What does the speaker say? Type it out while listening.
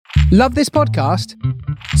Love this podcast?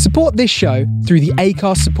 Support this show through the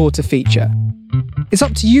Acast supporter feature. It's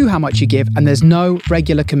up to you how much you give, and there's no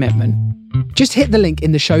regular commitment. Just hit the link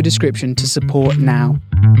in the show description to support now.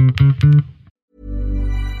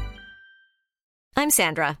 I'm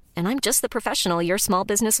Sandra, and I'm just the professional your small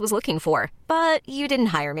business was looking for. But you didn't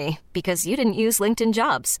hire me because you didn't use LinkedIn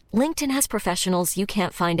Jobs. LinkedIn has professionals you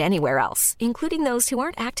can't find anywhere else, including those who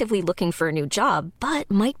aren't actively looking for a new job, but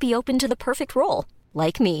might be open to the perfect role,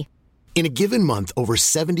 like me. In a given month, over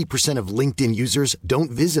 70% of LinkedIn users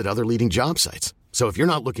don't visit other leading job sites. So if you're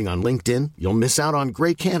not looking on LinkedIn, you'll miss out on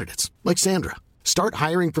great candidates like Sandra. Start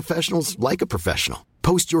hiring professionals like a professional.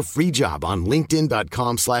 Post your free job on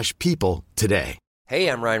linkedin.com/people today. Hey,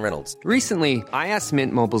 I'm Ryan Reynolds. Recently, I asked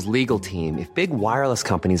Mint Mobile's legal team if big wireless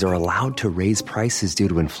companies are allowed to raise prices due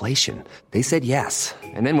to inflation. They said yes.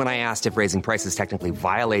 And then when I asked if raising prices technically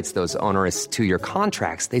violates those onerous 2-year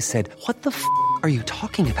contracts, they said, "What the f*** are you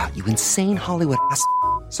talking about, you insane Hollywood ass?"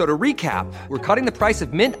 So to recap, we're cutting the price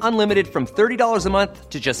of Mint Unlimited from $30 a month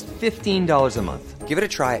to just $15 a month. Give it a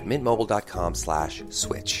try at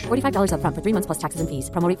mintmobile.com/switch. $45 up front for 3 months plus taxes and fees.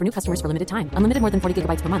 Promo rate for new customers for limited time. Unlimited more than 40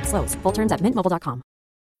 gigabytes per month. Slows full terms at mintmobile.com.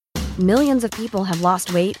 Millions of people have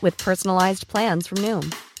lost weight with personalized plans from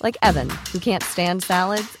Noom. Like Evan, who can't stand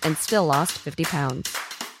salads and still lost 50 pounds.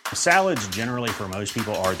 Salads generally for most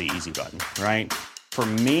people are the easy button, right? For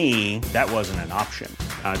me, that wasn't an option.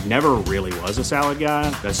 I never really was a salad guy.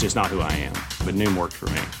 That's just not who I am. But Noom worked for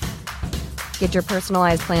me. Get your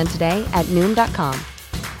personalized plan today at Noom.com.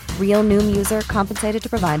 Real Noom user compensated to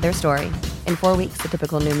provide their story. In 4 weeks, the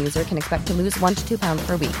typical Noom user can expect to lose 1 to 2 pounds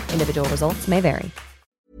per week. Individual results may vary.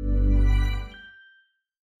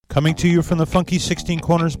 Coming to you from the Funky 16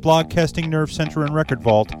 Corners Broadcasting Nerve Center and Record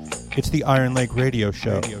Vault, it's the Iron Leg Radio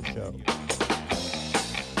Show.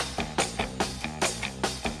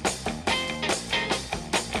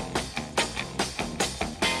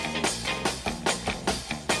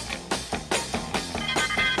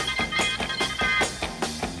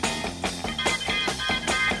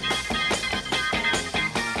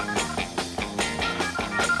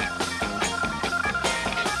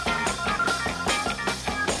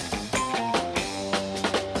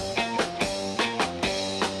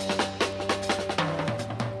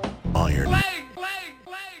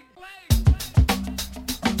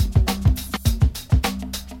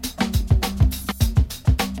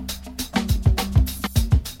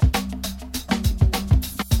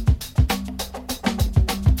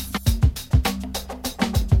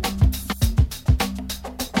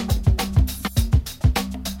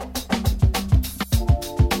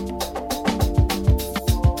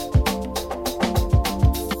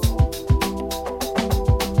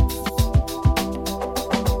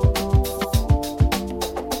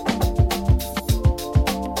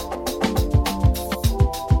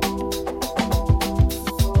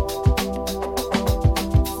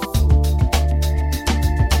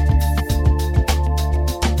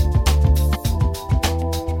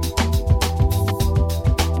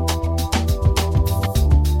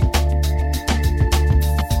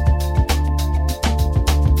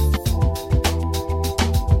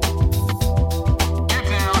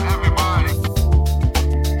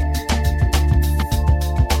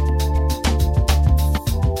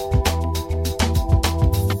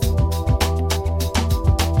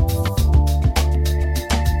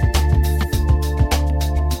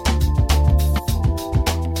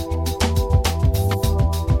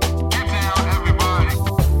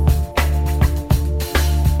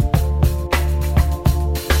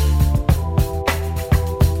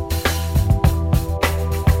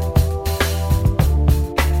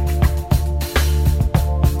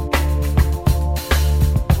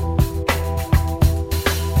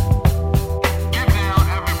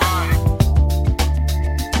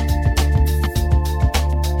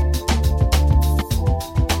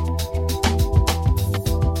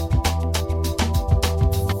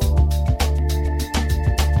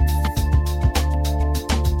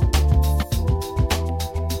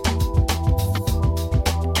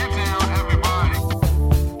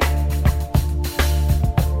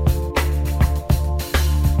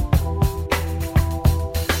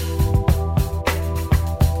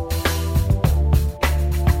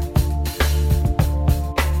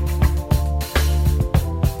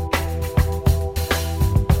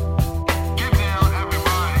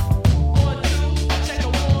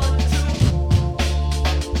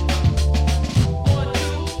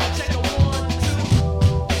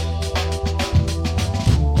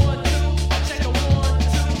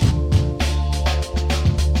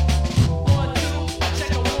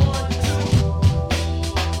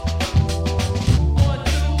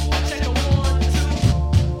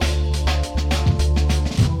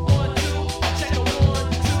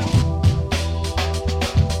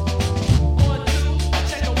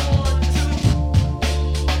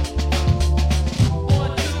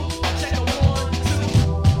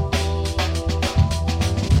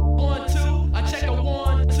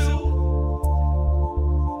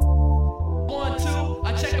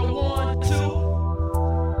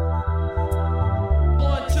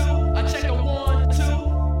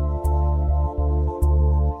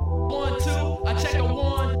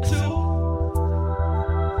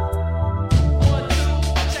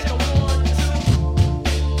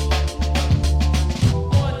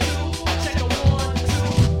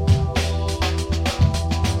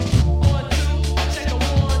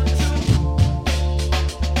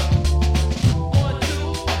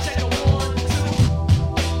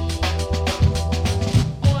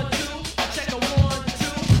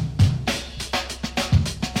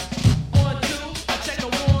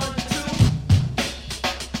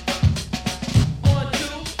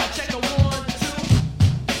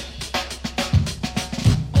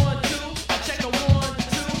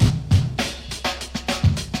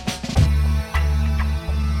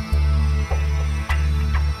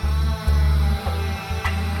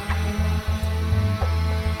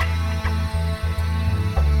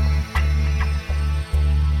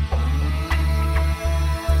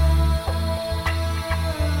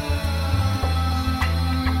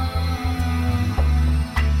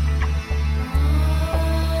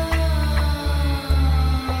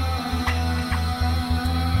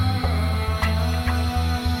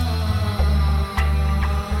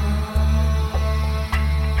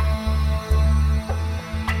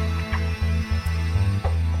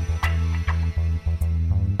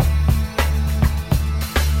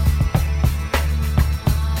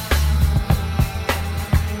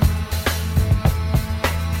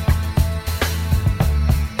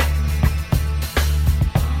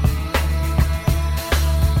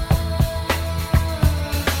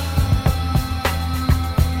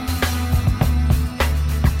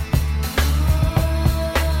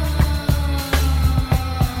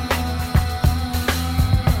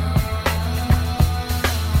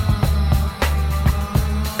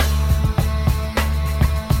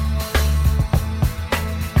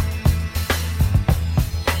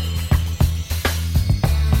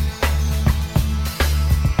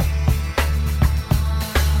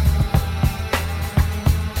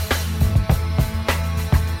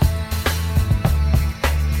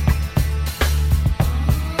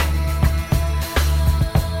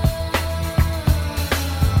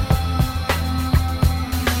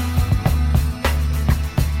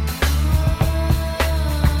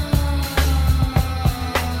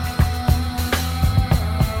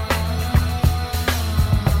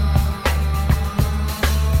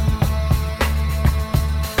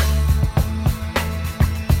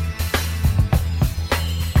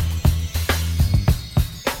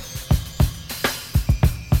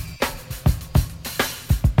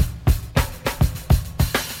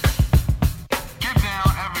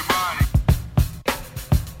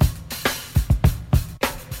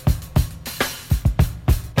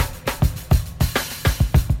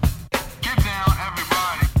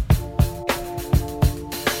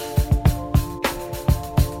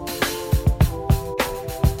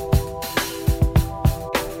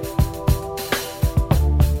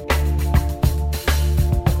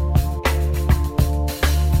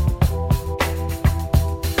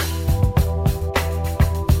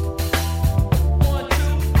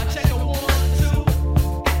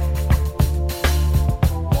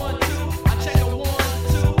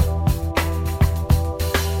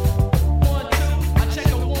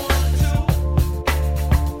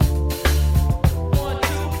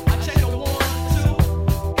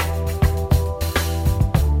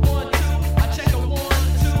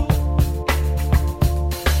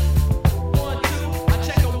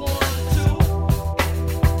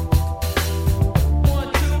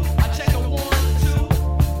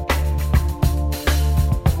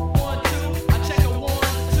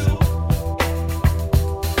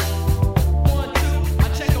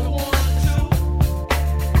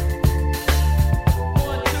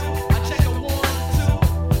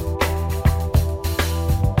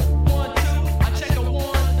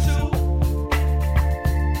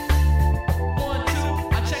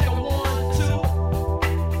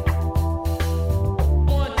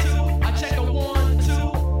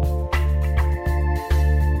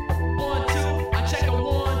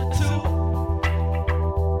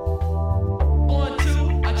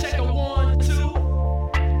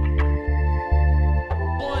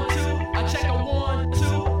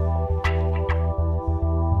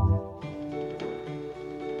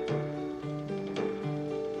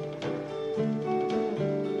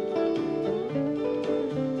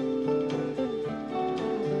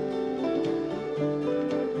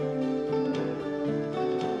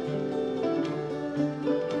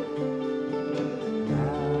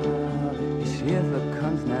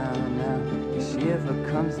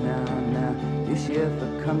 comes now, now. You see if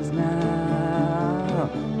it comes now,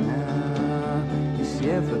 now. You see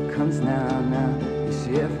if it comes now, now. You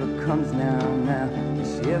see if it comes now, now. You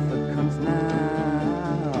see if it comes now.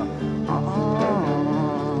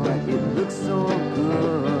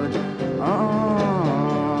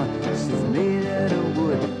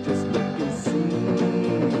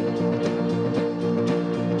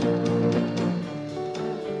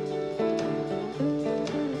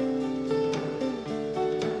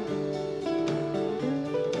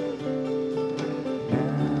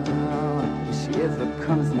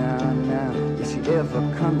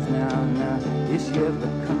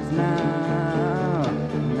 now,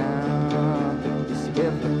 now. If she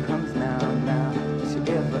ever comes now, now. If she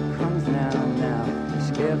ever comes now, now. If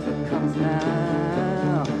she ever comes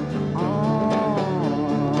now.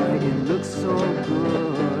 Oh, it looks so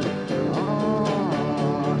good.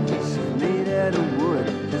 Oh, she's made out of wood.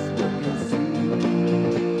 Just look and see.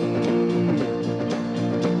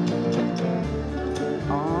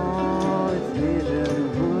 Oh, it's made out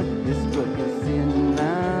of wood. Just look and see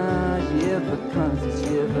now. She ever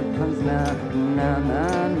comes now, now,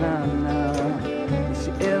 now, now, now. If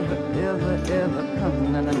she ever comes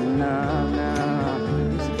now, now, now.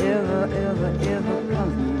 If she ever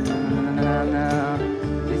comes now, now.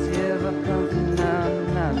 If she ever comes now,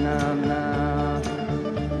 now, now, now.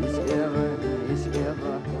 If she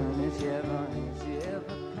ever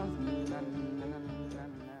comes now, now, now,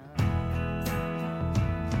 now.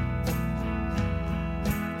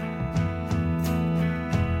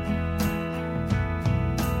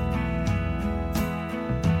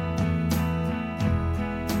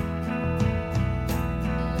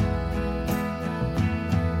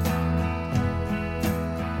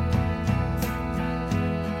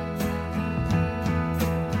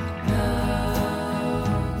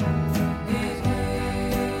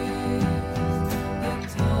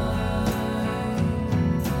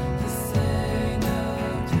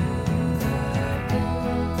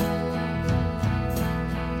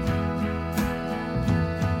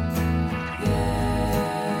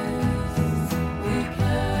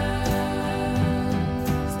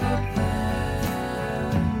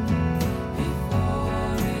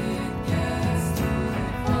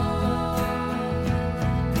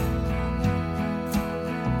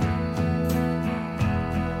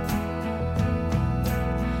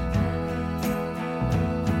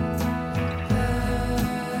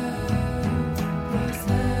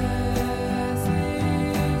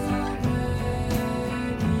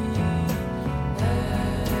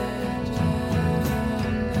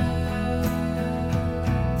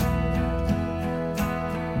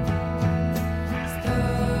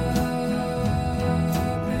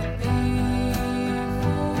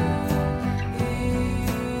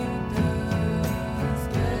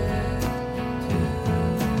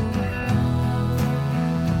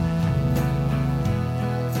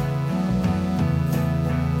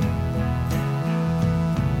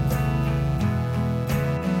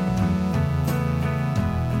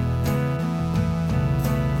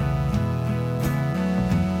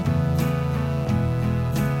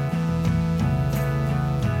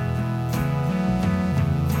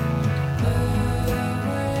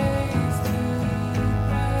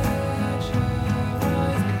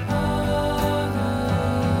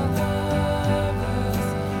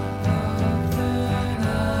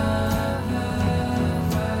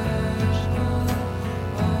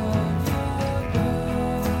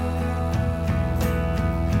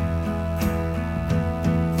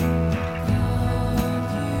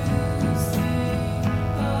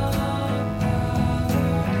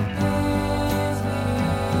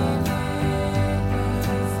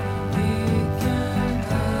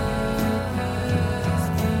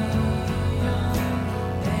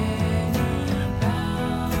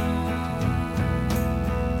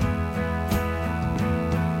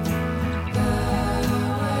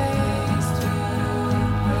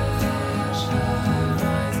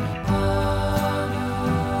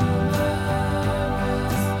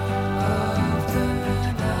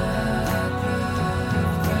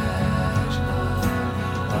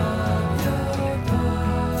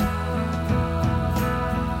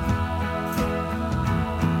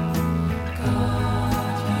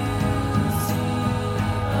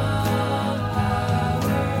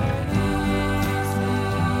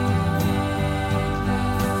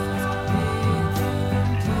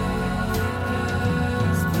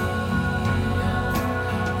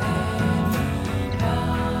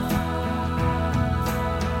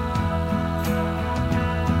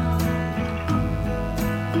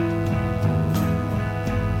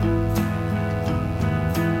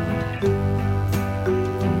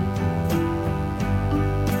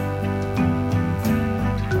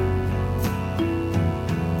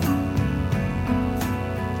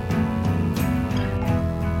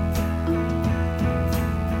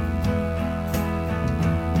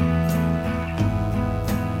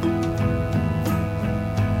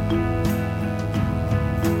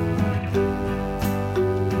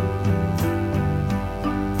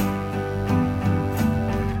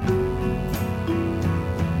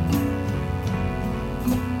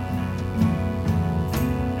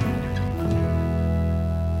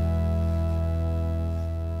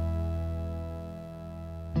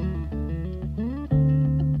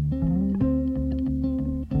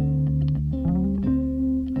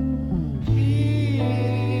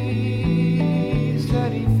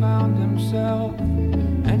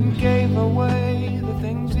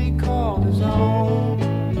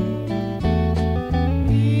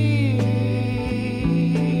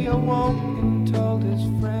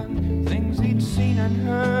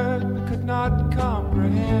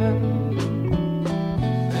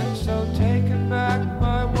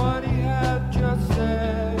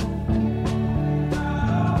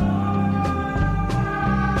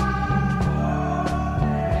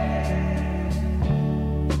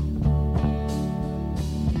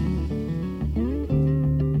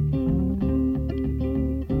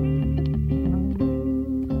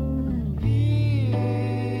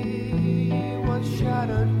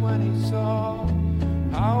 shattered when he saw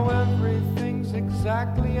how everything's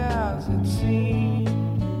exactly as it seems.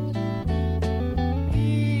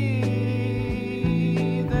 He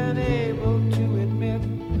then able to admit,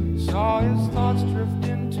 saw his thoughts drift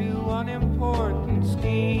into unimportant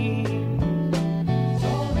schemes.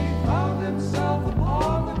 So he found himself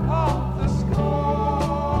upon the top of the score.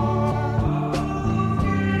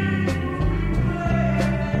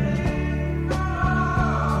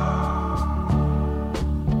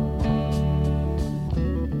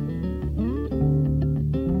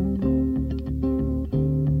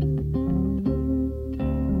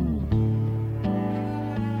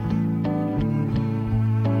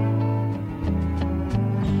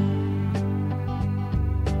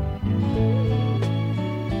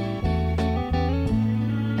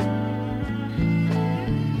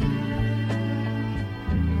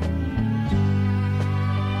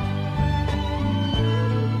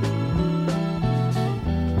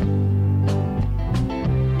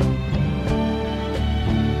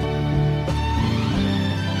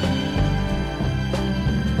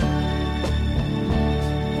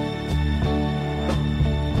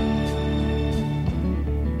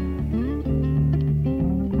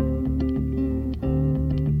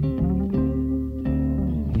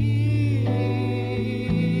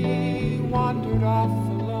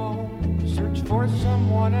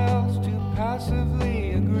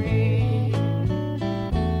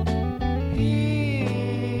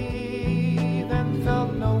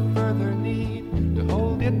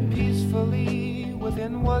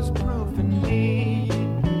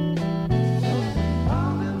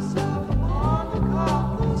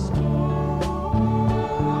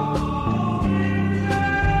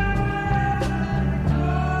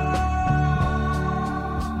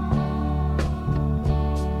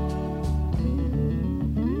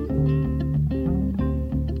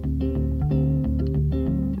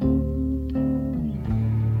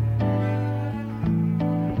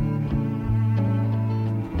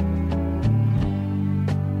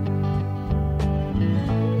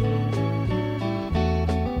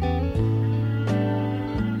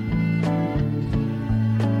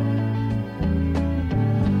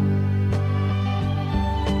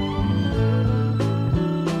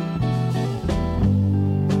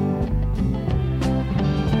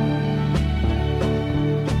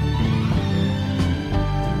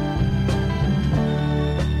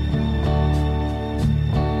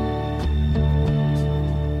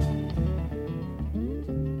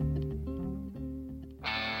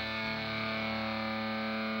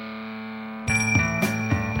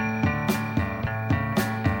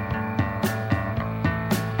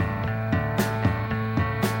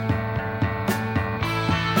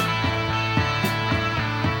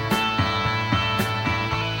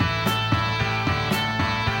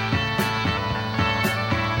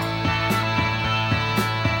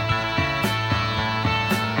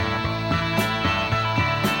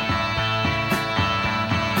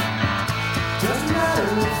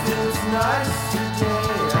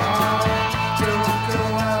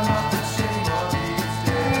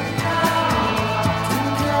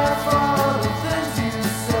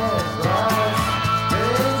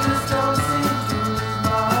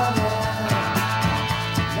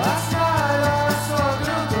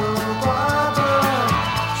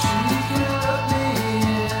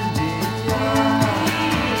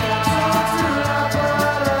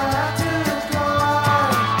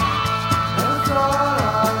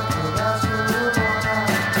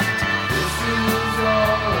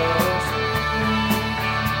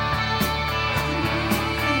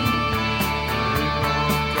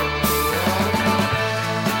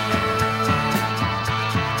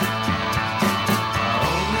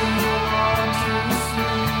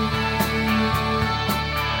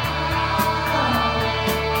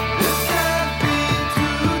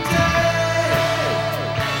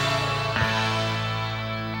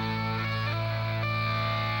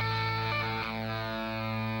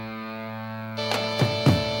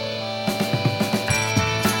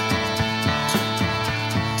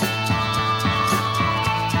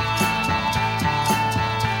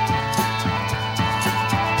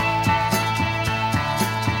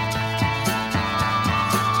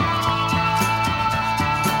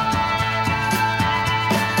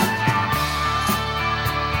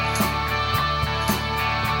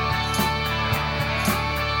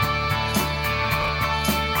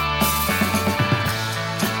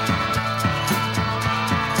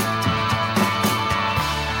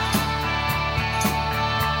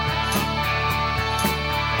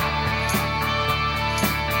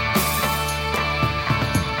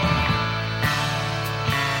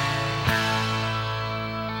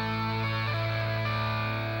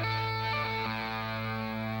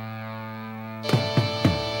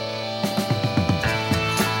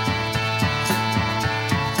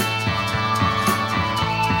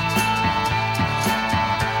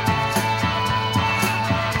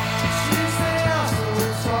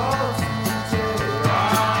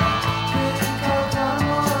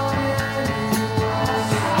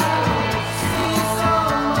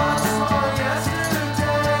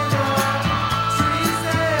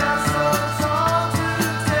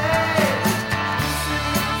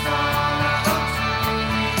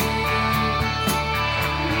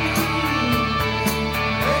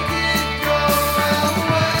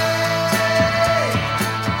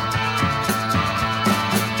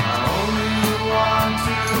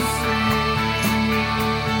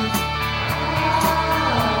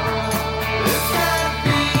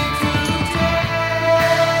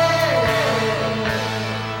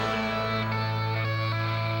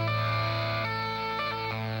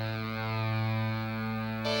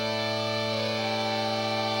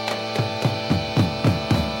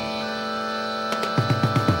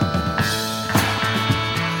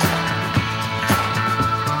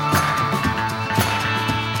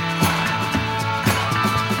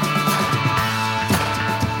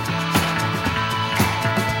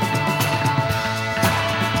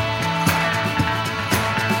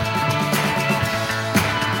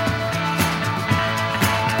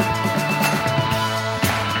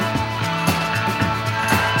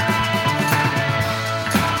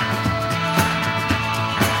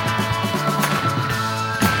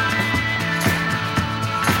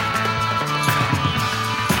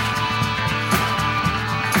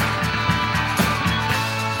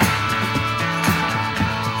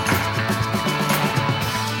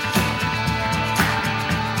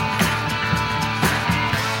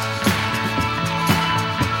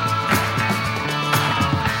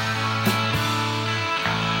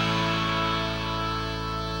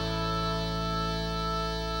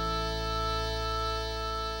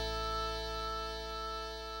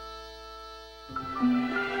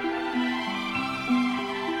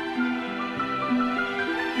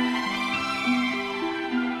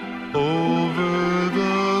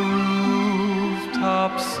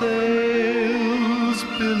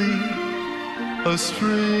 a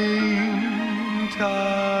string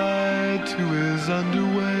tied to his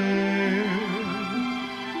underwear.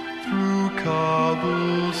 Through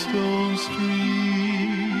cobblestone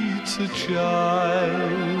streets a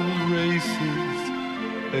child races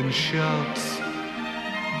and shouts,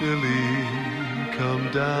 Billy, come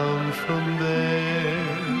down from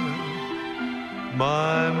there.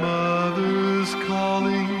 My mother's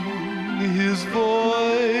calling, his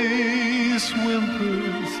voice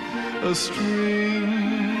whimpers, a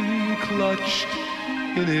string clutched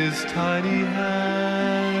in his tiny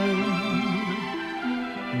hand.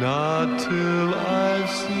 Not till I've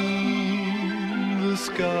seen the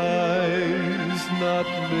skies not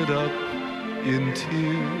lit up in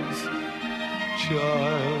tears.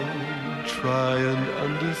 Child, try and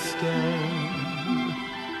understand.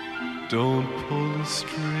 Don't pull the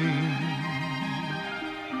string,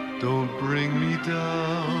 don't bring me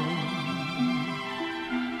down,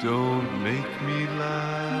 don't make me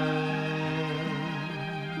laugh.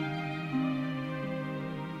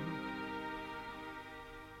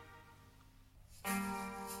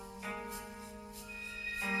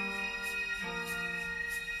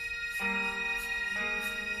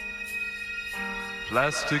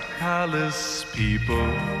 Plastic Palace people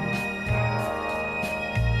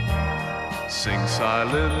sing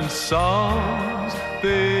silent songs.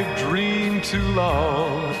 They've dreamed too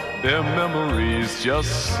long, their memories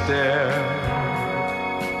just stare.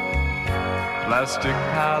 Plastic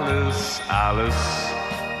Palace Alice,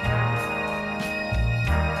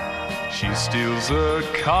 she steals her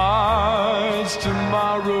cards.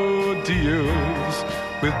 Tomorrow deals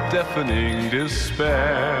with deafening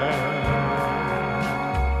despair.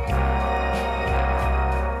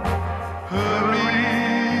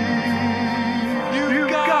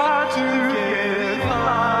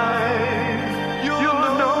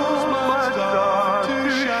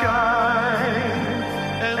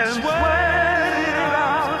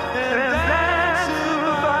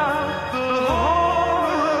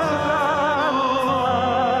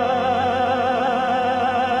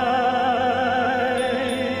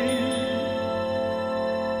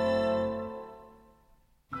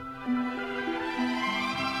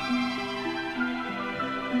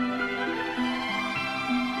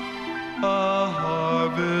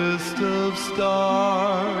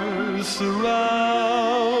 Stars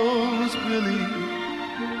surrounds Billy.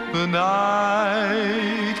 The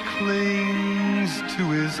night clings to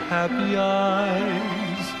his happy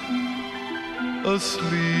eyes.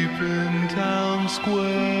 Asleep in town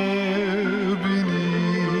square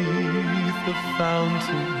beneath the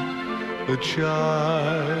fountain, a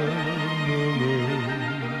child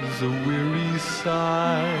murmurs a weary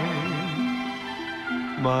sigh.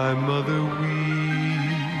 My mother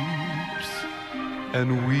weeps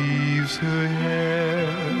and weaves her hair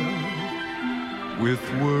with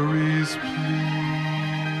worries,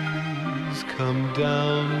 please come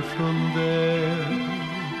down from there.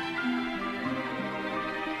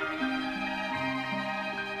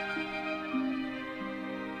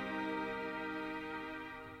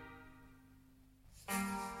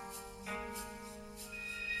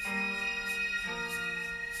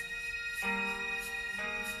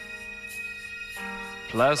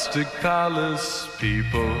 Plastic Palace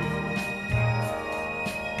people,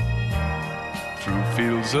 through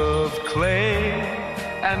fields of clay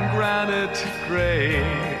and granite gray,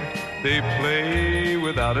 they play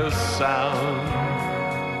without a sound.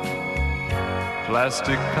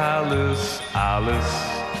 Plastic Palace Alice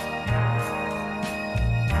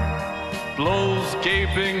blows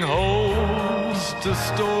gaping holes to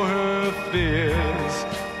store her fears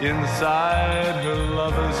inside her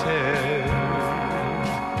lover's head.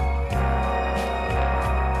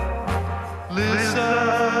 Listen,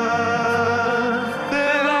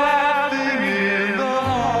 they're laughing in the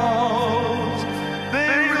halls.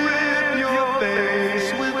 They rip your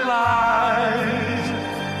face with lies.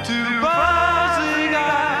 To buzzing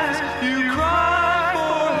eyes, you cry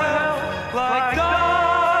for help like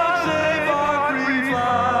dogs they bark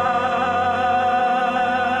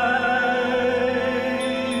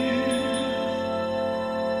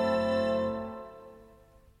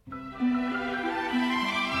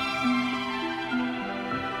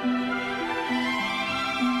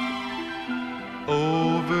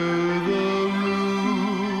Over the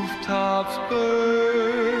rooftops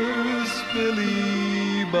bursts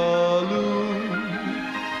Billy balloon.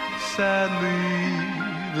 Sadly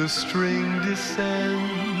the string descends,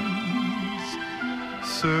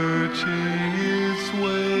 searching its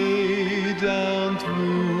way down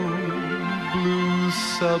through blue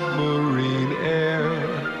submarine air.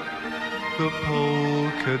 The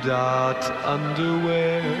polka dot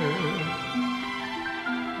underwear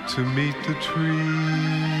to meet the trees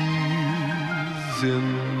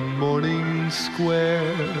in Morning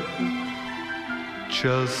Square,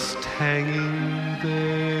 just hanging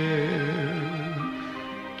there,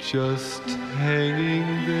 just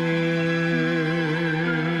hanging there.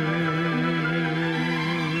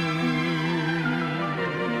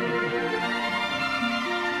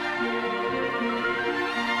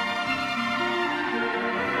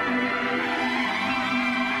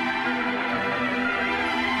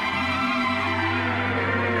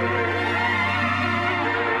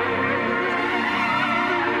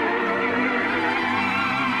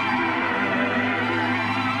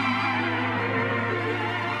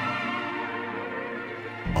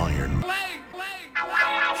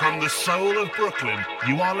 From the soul of Brooklyn,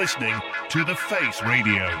 you are listening to The Face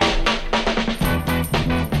Radio.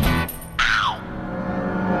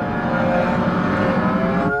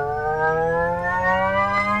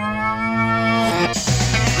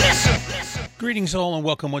 Greetings all and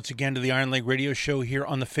welcome once again to the Iron Leg Radio Show here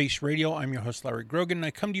on The Face Radio. I'm your host, Larry Grogan, and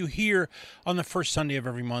I come to you here on the first Sunday of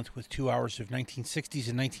every month with 2 hours of 1960s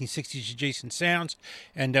and 1960s adjacent sounds.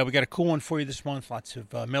 And we got a cool one for you this month, lots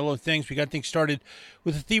of mellow things. We got things started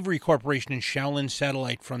with the Thievery Corporation and Shaolin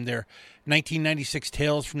Satellite from their 1996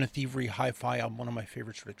 Tales from the Thievery Hi-Fi album, one of my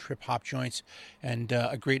favorite sort of trip-hop joints, and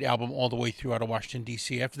a great album all the way through out of Washington,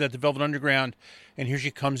 D.C. After that, the Velvet Underground, and here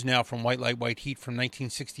she comes now from White Light, White Heat from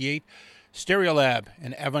 1968. Stereolab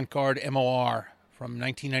and Avant-Garde MOR from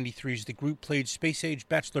 1993's the group played Space Age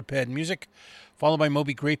Bachelor Pad music, followed by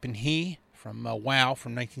Moby Grape and He from Wow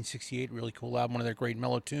from 1968, really cool album, one of their great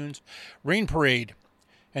mellow tunes. Rain Parade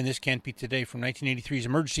and This Can't Be Today from 1983's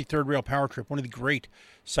Emergency Third Rail Power Trip, one of the great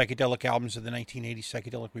psychedelic albums of the 1980s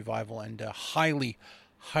psychedelic revival, and highly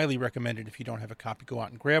recommended. If you don't have a copy, go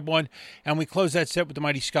out and grab one. And we close that set with the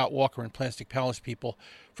mighty Scott Walker and Plastic Palace People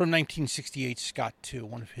from 1968, Scott 2,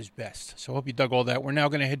 one of his best. So I hope you dug all that. We're now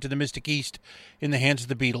going to head to the Mystic East in the hands of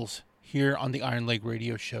the Beatles here on the Iron Leg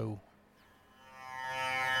Radio Show.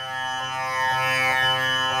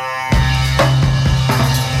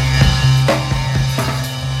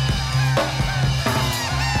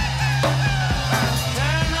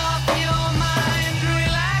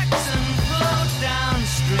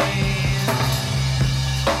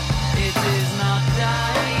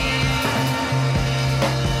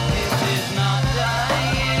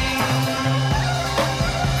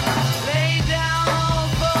 Lay down all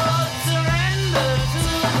thoughts, surrender to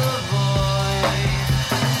the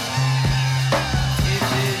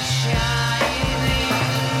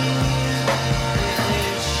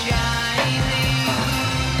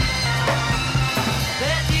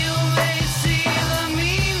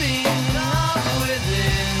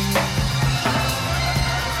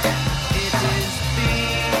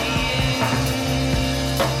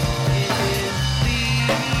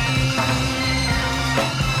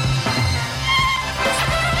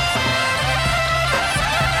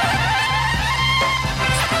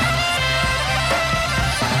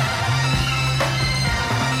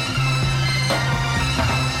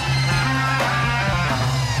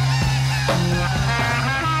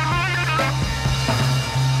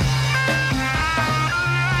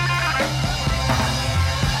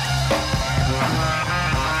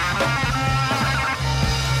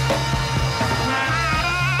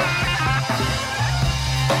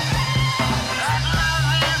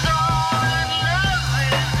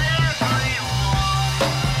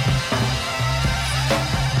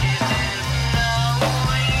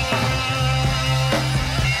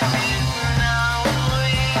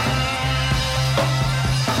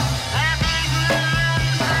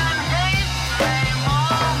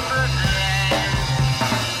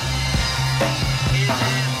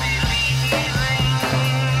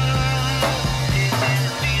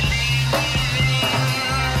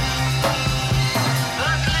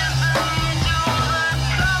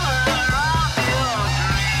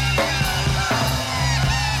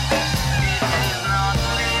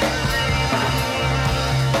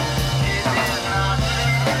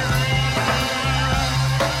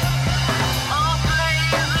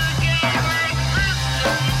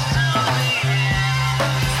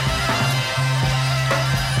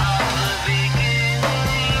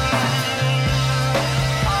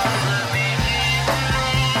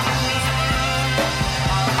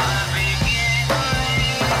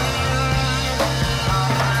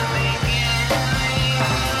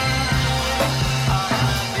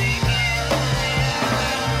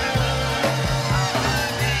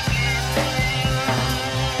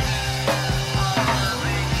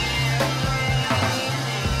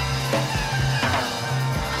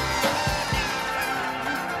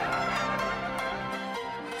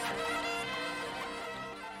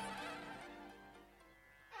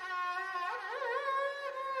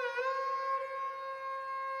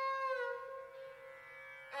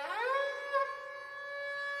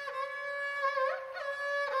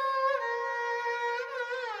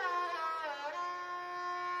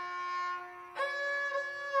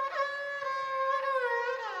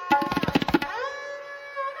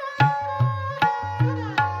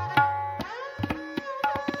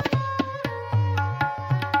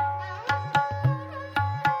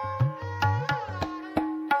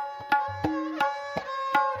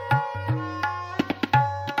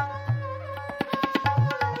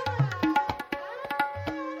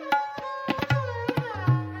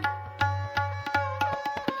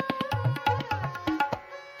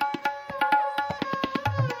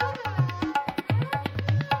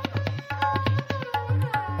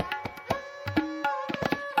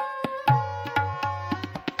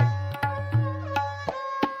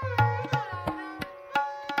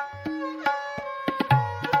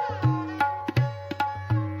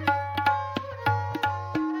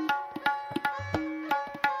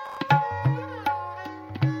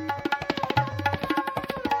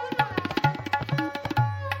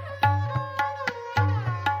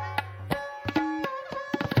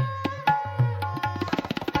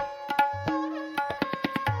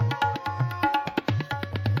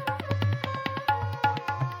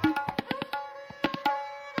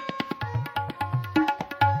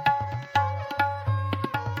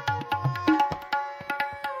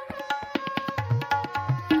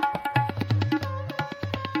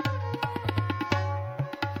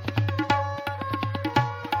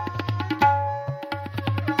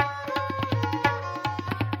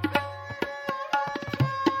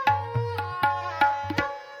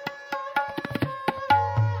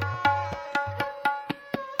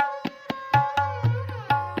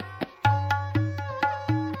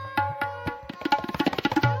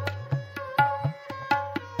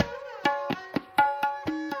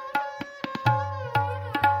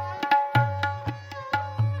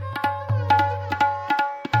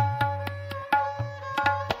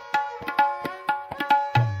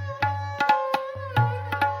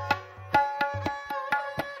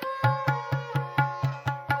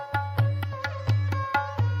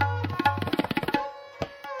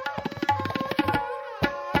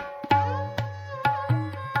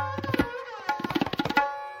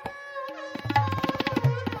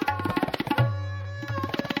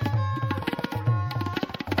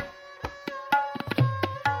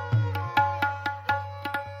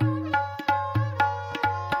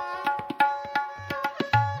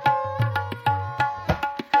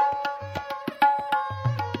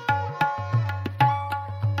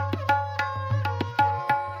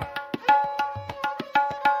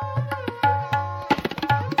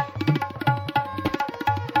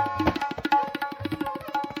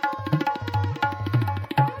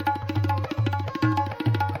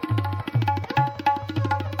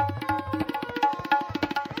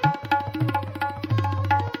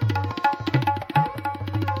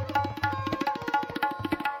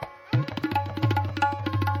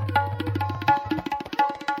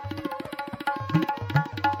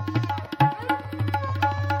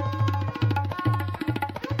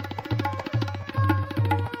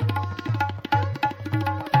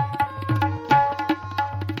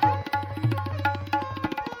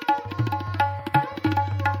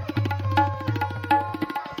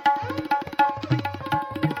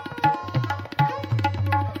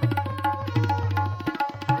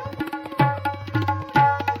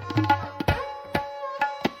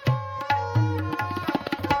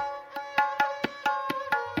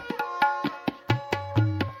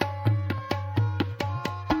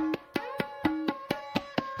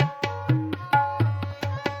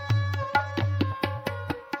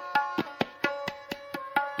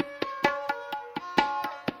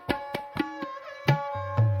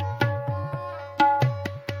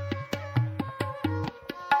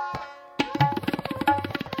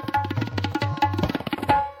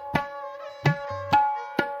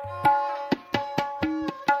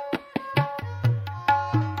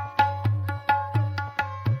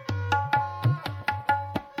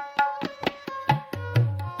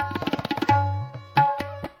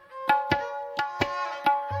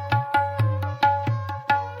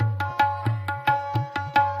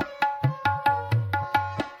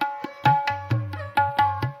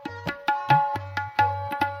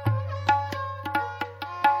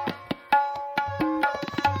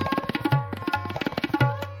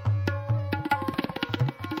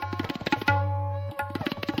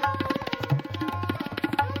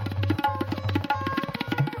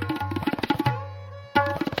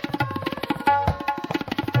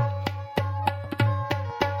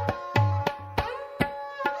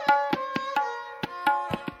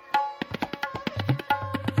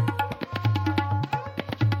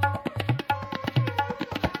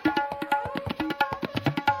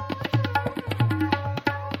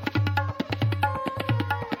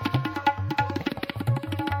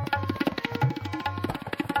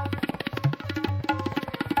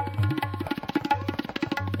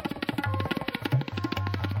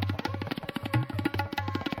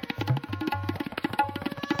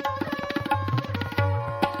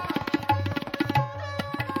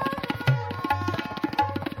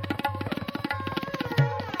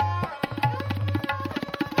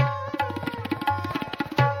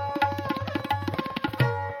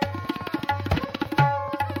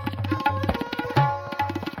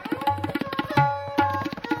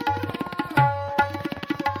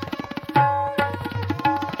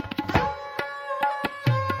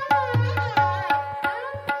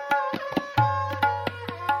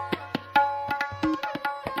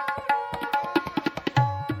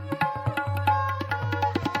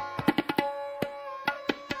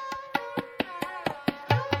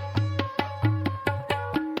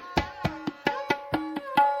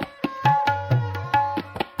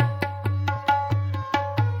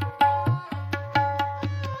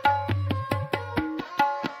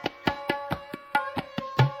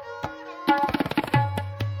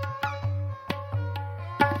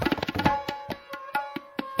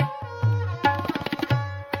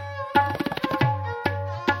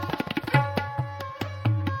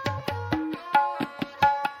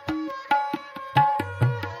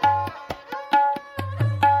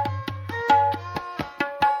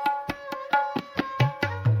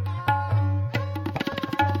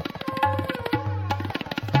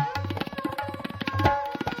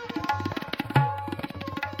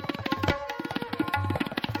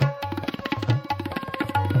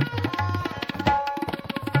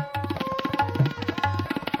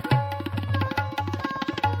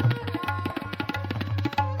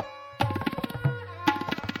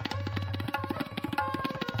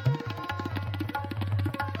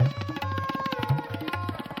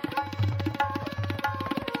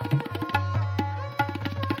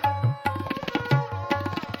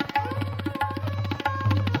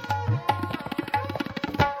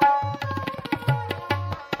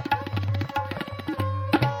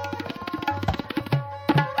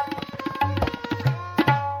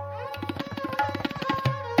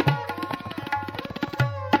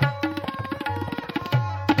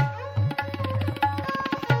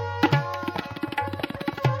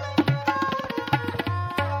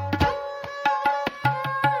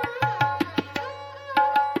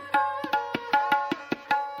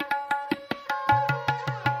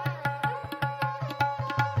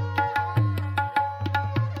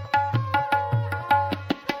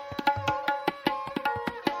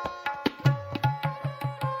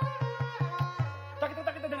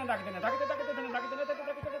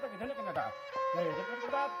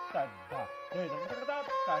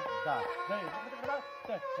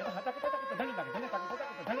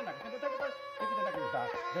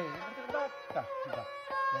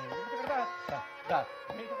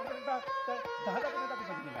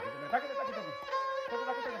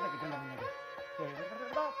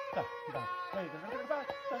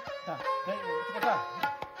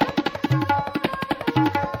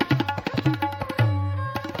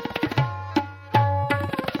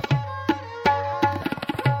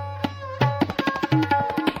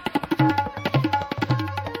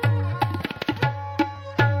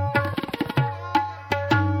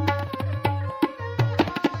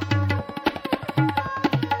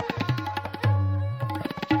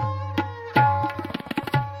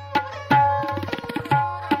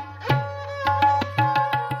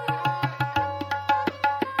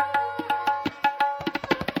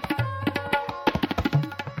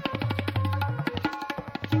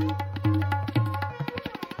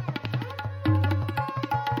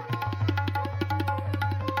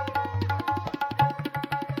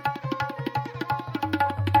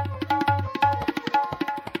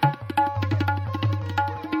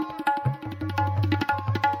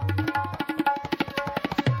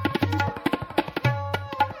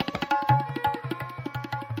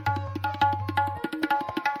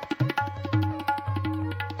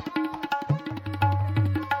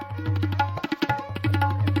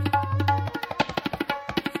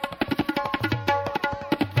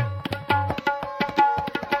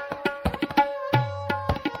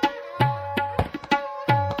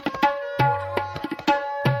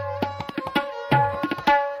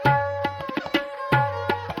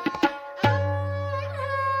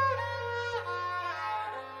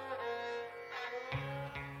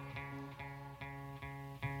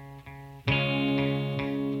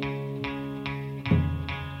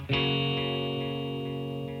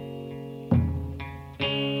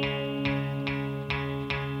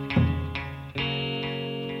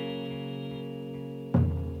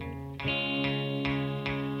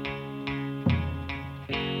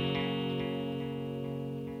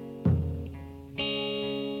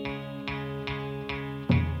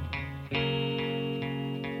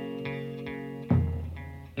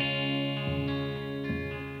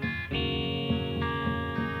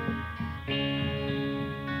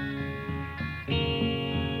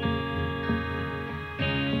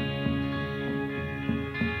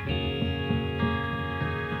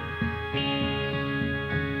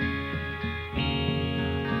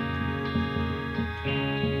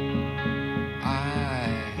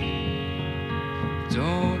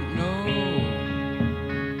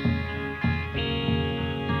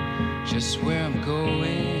just where I'm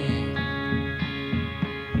going.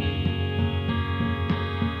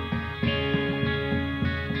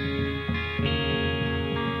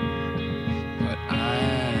 But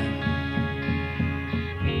I'm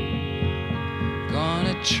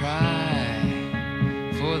gonna try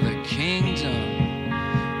for the kingdom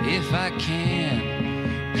if I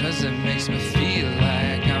can, 'cause it makes me feel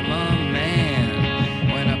like I'm a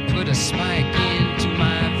man when I put a spike into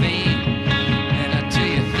my vein. And I tell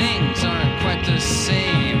you, things aren't quite the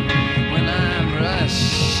same when I'm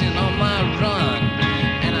rushing on my run,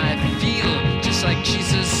 and I feel just like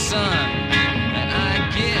Jesus' son. And I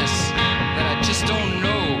guess that I just don't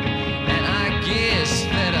know, and I guess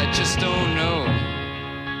that I just don't know.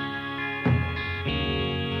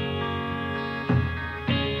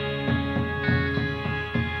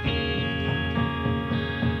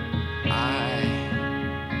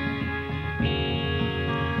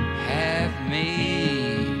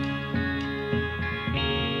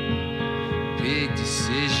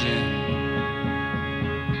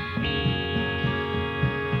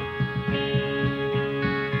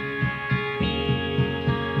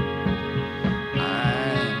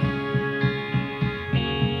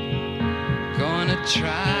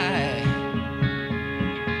 Try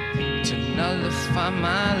to nullify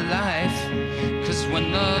my life, 'cause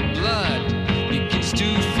when the blood begins to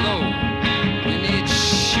flow, when it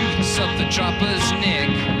shoots up the dropper's neck,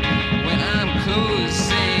 when I'm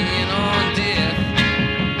closing in on death,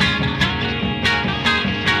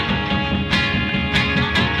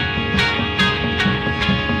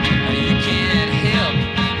 you can't help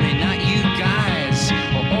me, not you guys,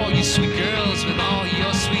 or all you sweet girls with all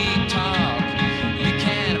your sweet talk.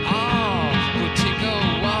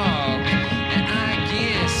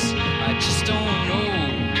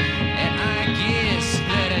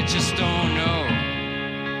 Just don't know.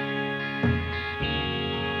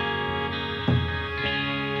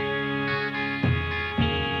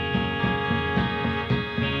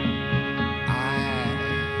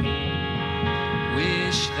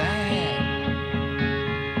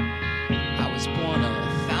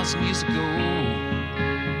 years ago.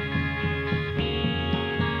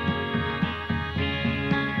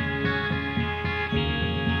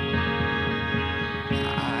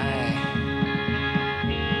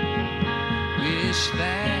 Wish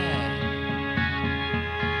that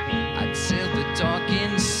I'd sail the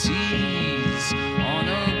darkened seas on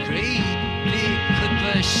a great big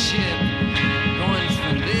clipper ship, going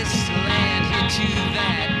from this land here to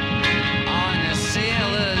that on a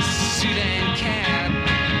sailor's suit and cap.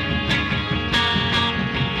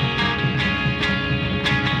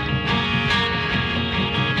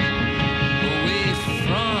 Away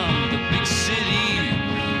from the big city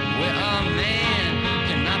where a man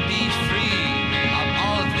cannot be free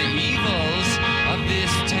of the evils of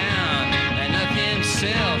this town and of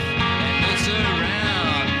himself and those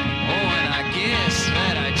around. Oh, and I guess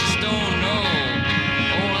that I just don't know.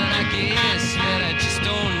 Oh, and I guess that I just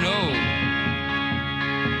don't know.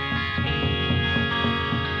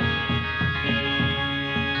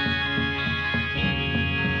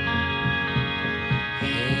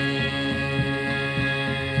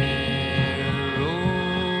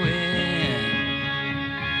 Heroin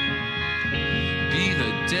be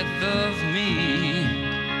the death of me.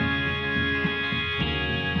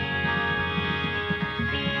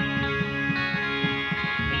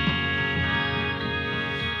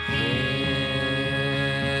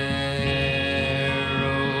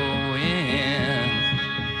 Heroin,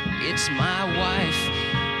 it's my wife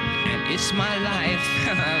and it's my life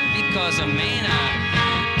because a mana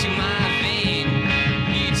to my vein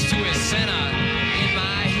leads to a center in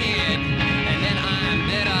my head, and then I'm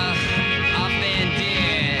better off than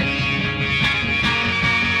dead.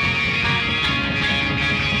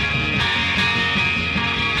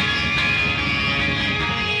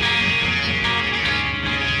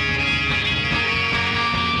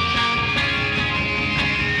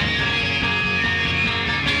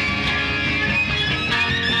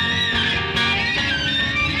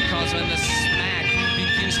 Because when the smack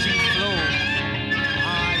begins to flow, I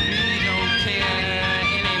really don't care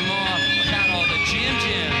anymore about all the Jims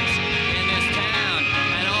in this town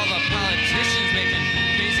and all the politicians making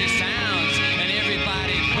crazy sounds and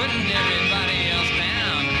everybody putting everybody else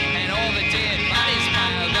down and all the dead bodies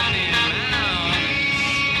piled up in mounds.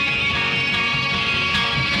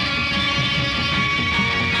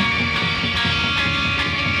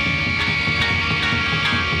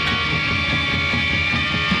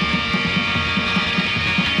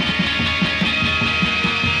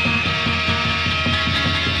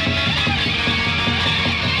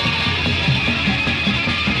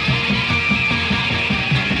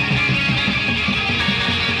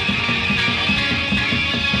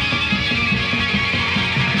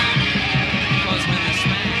 Because when the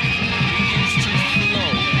smack begins to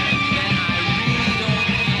flow, then I really don't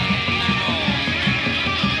care anymore.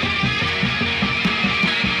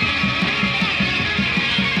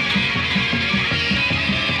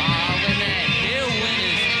 When that heroin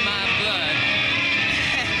is in my blood,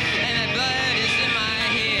 and that blood is in my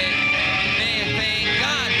head, then thank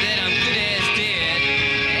God that I'm good as dead,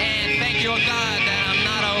 and thank your God that I'm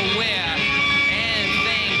not aware, and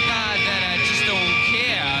thank God that I just don't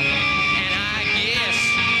care, and I guess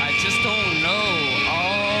I just don't know.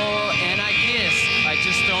 Oh, and I guess I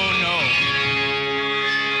just don't know.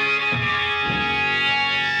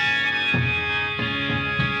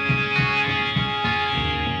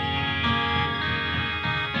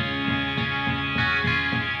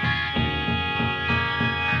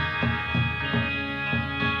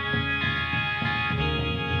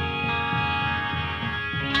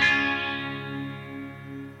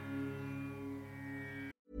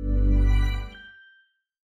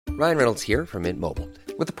 Ryan Reynolds here from Mint Mobile.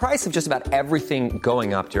 With the price of just about everything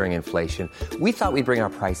going up during inflation, we thought we'd bring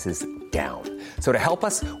our prices down. So to help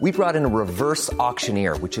us, we brought in a reverse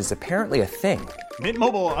auctioneer, which is apparently a thing. Mint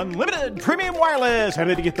Mobile Unlimited Premium Wireless. How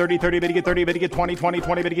to get 30, 30, bit to get 30, bit to get 20, 20,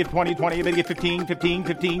 20, bit to get 20, 20, bit to get 15, 15,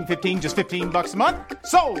 15, 15, just $15 a month?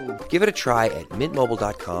 Sold! Give it a try at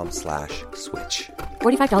mintmobile.com/switch.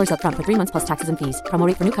 $45 up front for 3 months plus taxes and fees. Promo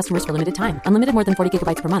rate for new customers for limited time. Unlimited more than 40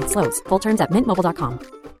 gigabytes per month. Slows full terms at mintmobile.com.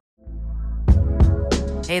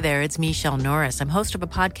 Hey there, it's Michelle Norris. I'm host of a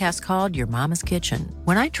podcast called Your Mama's Kitchen.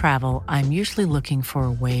 When I travel, I'm usually looking for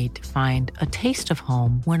a way to find a taste of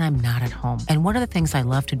home when I'm not at home. And one of the things I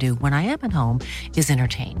love to do when I am at home is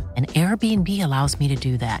entertain. And Airbnb allows me to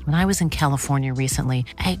do that. When I was in California recently,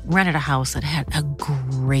 I rented a house that had a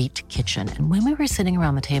great kitchen. And when we were sitting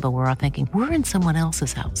around the table, we were all thinking, we're in someone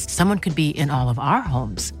else's house. Someone could be in all of our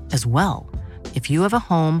homes as well. If you have a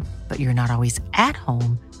home, but you're not always at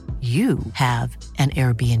home, you have an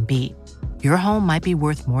Airbnb. Your home might be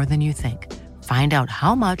worth more than you think. Find out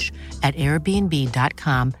how much at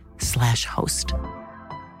airbnb.com/host.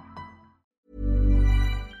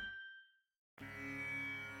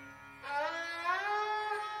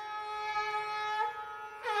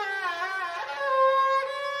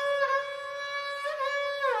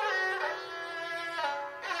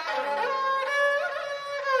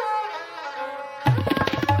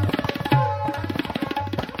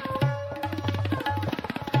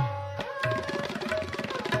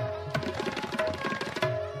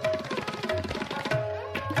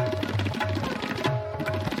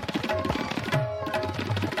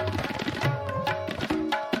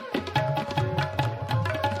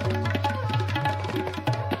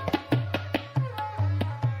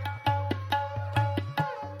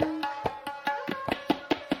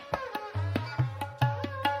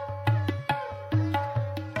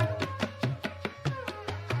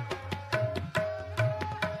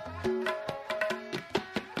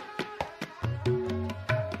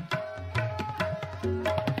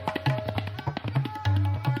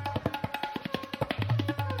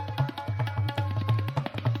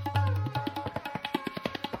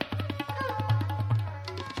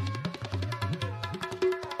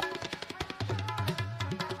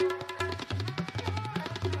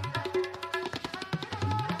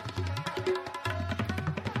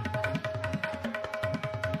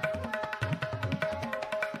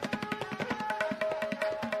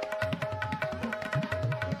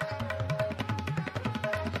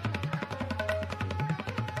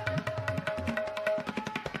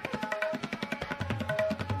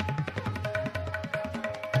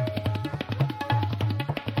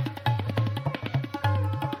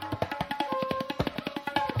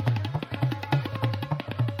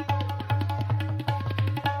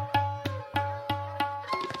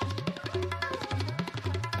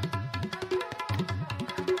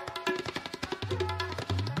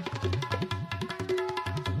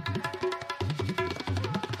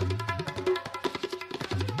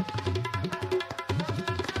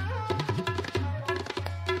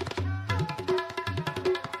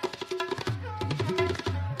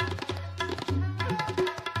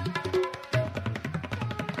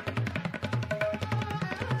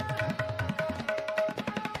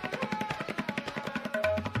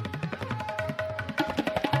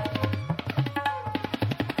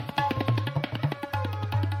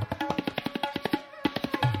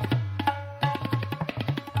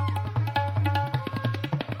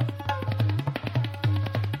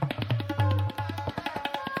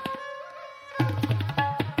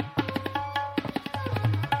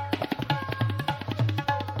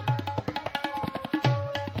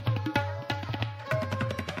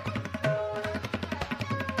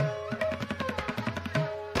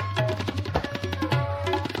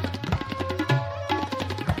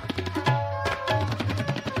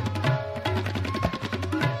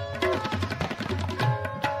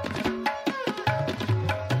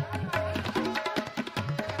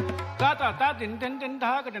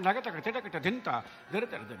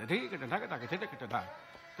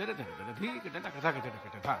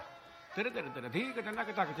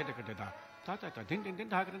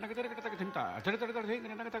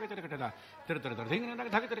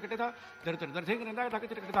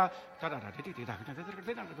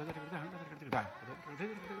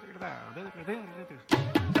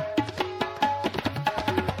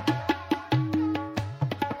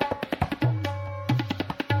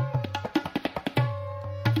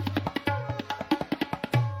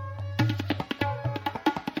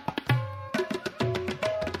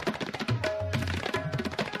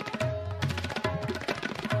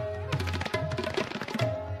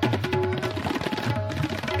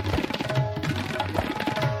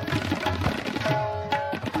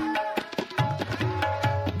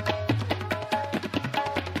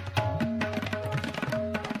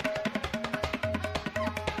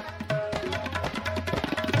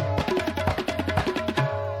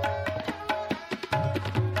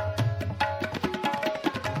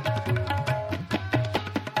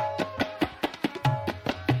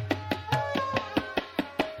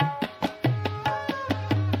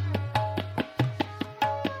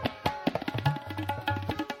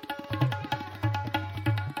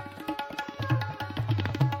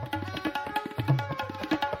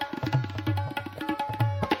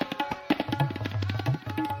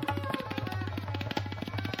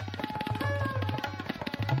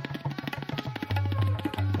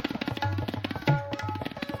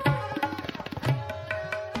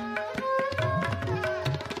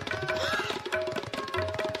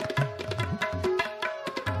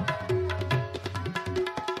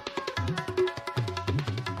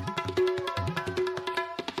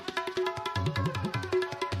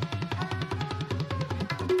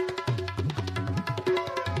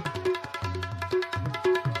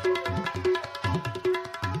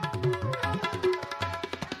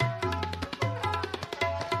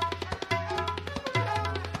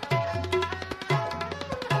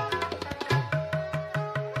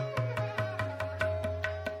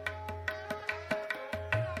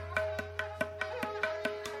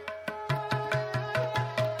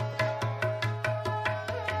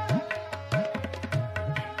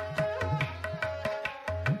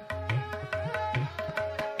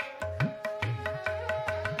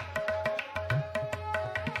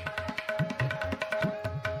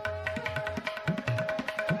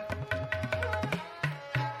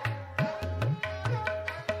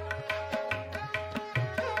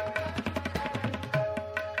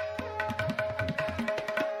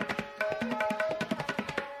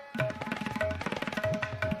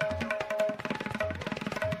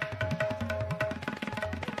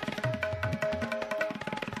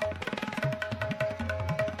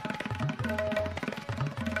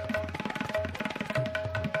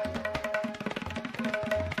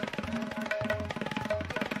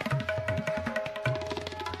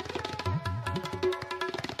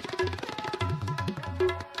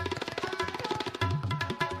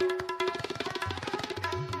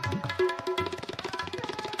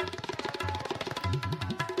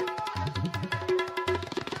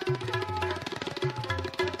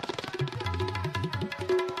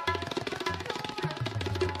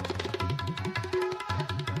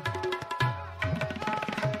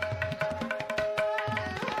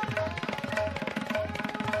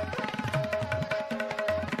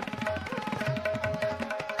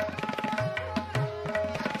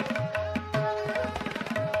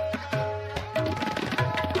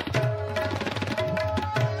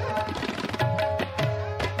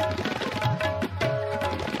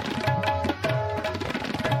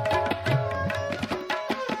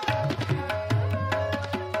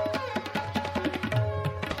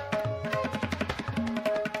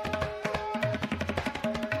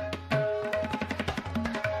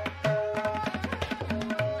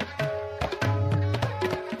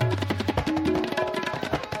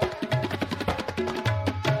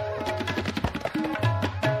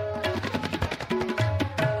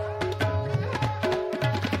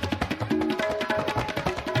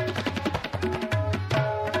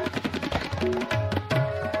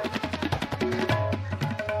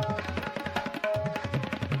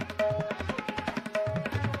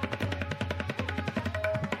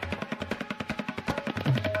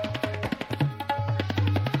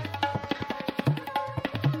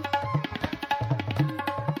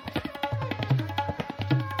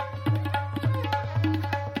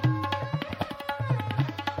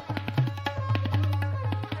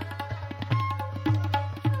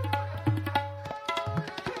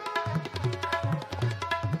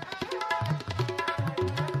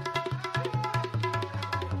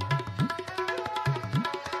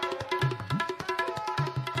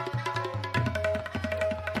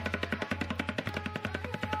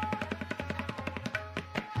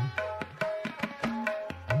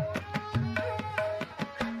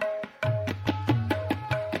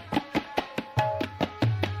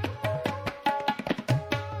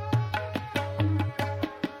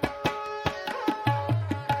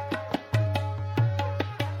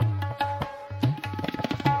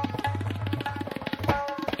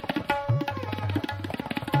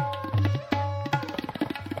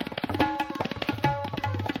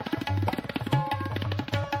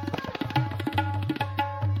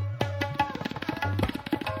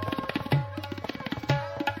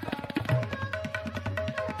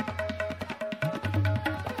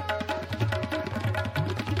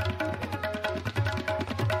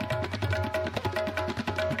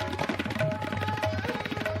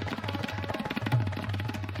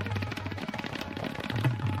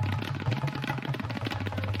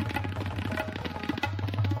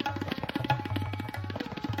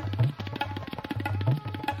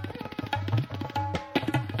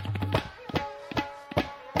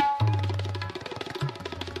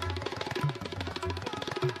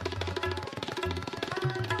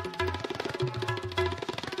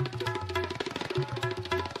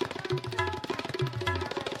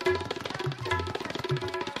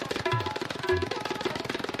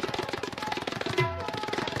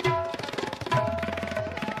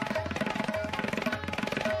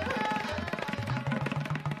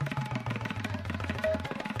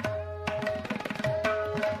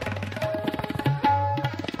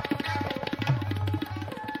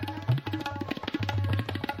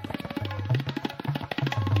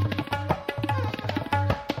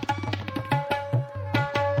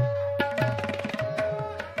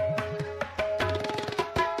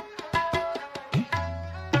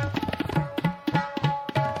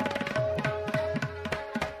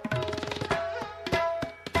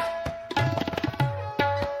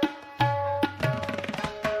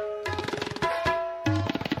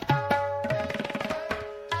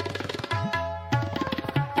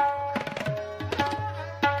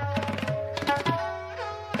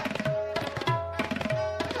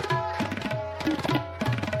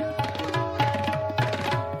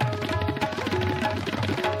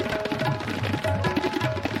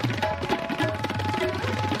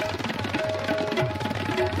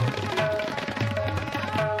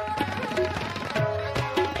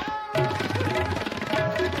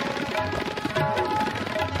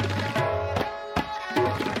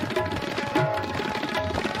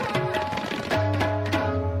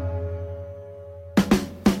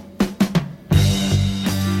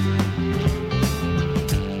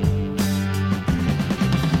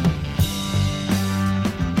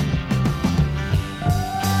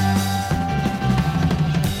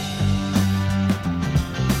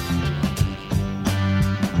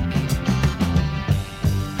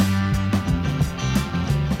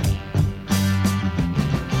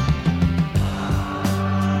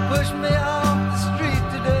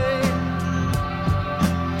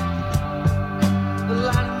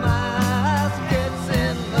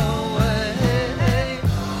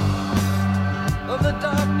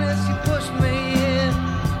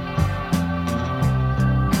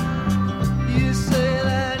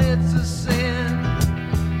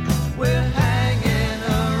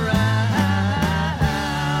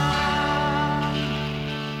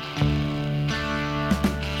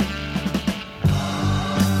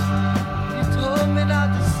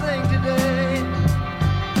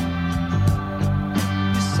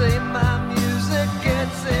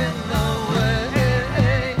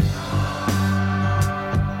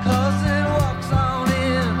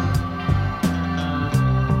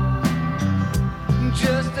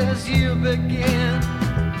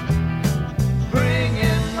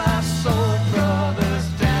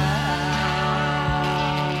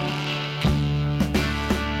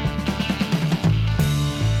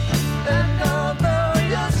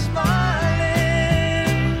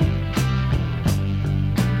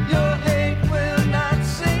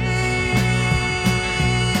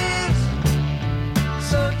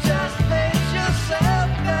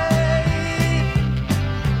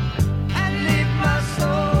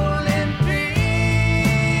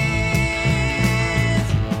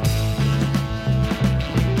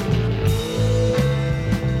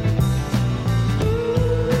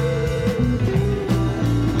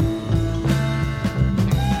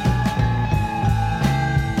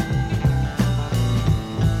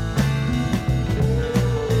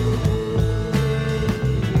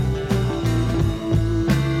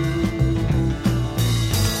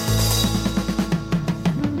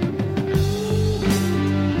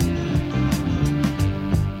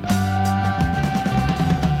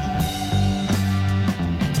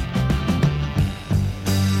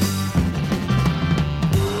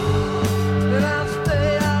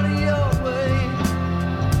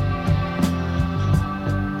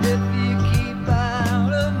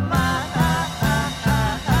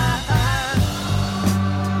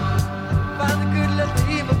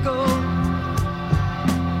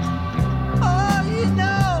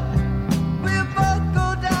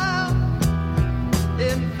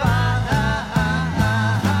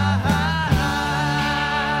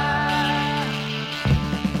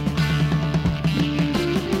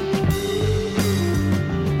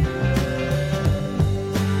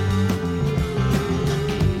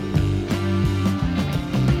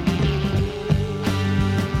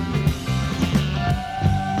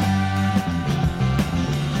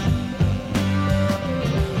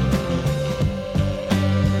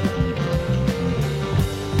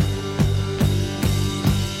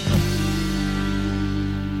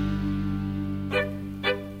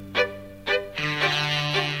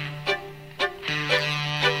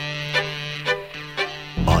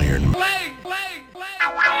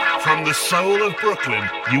 the soul of Brooklyn.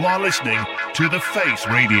 You are listening to The Face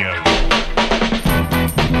Radio.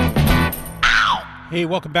 Hey,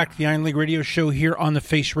 welcome back to the Iron League Radio Show here on The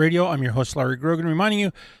Face Radio. I'm your host, Larry Grogan, reminding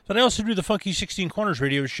you that I also do the Funky 16 Corners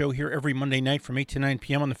Radio Show here every Monday night from 8 to 9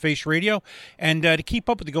 p.m. on The Face Radio. And to keep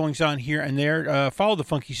up with the goings-on here and there, follow the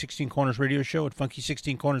Funky 16 Corners Radio Show at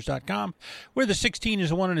funky16corners.com, where the 16 is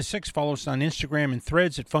a 1 and a 6. Follow us on Instagram and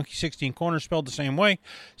Threads at Funky16 Corners, spelled the same way.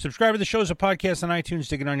 Subscribe to the show as a podcast on iTunes.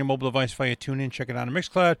 Dig it on your mobile device via TuneIn. Check it out on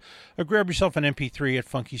Mixcloud. Or grab yourself an MP3 at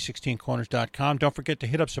funky16corners.com. Don't forget to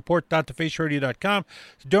hit up support.thefaceradio.com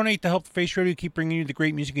to donate to help the Face Radio keep bringing you the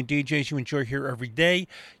great music and DJs you enjoy here every day.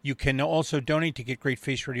 You can also donate to get great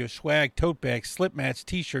Face Radio swag, tote bags, slip mats,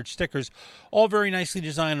 t-shirts, stickers, all very nicely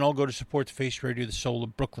designed, and all go to support the Face Radio, the soul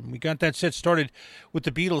of Brooklyn. We got that set started with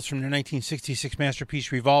the Beatles from their 1966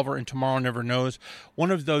 masterpiece Revolver and Tomorrow Never Knows,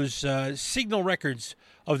 one of those signal records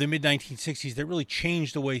of the mid-1960s that really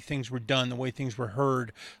changed the way things were done, the way things were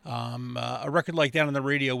heard. A record like that on the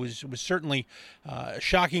radio was certainly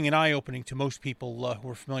shocking and eye-opening to most people who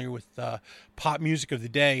are familiar with pop music of the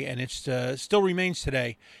day, and it still remains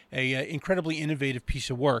today a incredibly innovative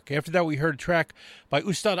piece of work. After that, we heard a track by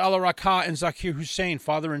Ustad Allah Rakha and Zakir Hussain,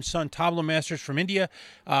 father and son tabla masters from India,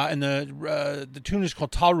 and the tune is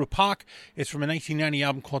called Tal Rupak. It's from a 1990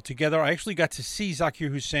 album called Together. I actually got to see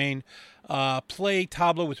Zakir Hussain play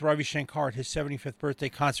tabla with Ravi Shankar at his 75th birthday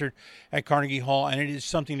concert at Carnegie Hall, and it is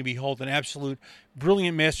something to behold. An absolute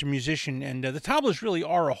brilliant master musician, and the tablas really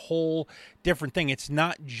are a whole different thing. It's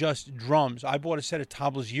not just drums. I bought a set of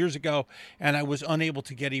tablas years ago, and I was unable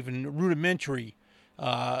to get even rudimentary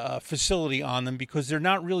facility on them because they're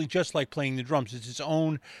not really just like playing the drums. It's its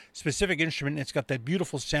own specific instrument, and it's got that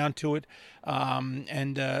beautiful sound to it.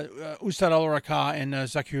 Ustad Allah Rakha and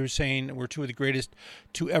Zakir Hussain were two of the greatest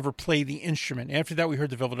to ever play the instrument. After that, we heard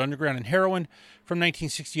the Velvet Underground and Heroin from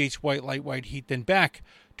 1968's White Light, White Heat. Then back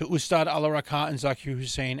to Ustad Allah Rakha and Zakir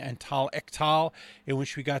Hussain and Tal Ektal, in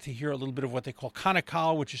which we got to hear a little bit of what they call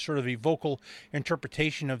Kanakal, which is sort of a vocal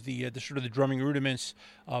interpretation of the sort of the drumming rudiments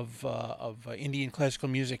of Indian classical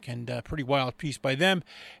music, and pretty wild piece by them.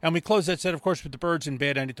 And we close that set, of course, with the Byrds and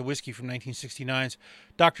Bad Ended to Whiskey from 1969's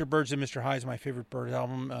Dr. Byrds and Mr. High is my favorite Byrd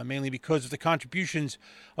album, mainly because of the contributions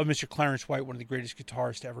of Mr. Clarence White, one of the greatest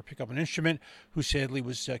guitarists to ever pick up an instrument, who sadly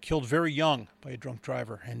was killed very young by a drunk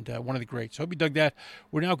driver, and one of the greats. So I hope you dug that.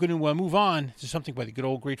 We're now going to move on to something by the good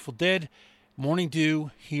old Grateful Dead, Morning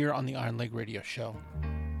Dew, here on the Iron Leg Radio Show.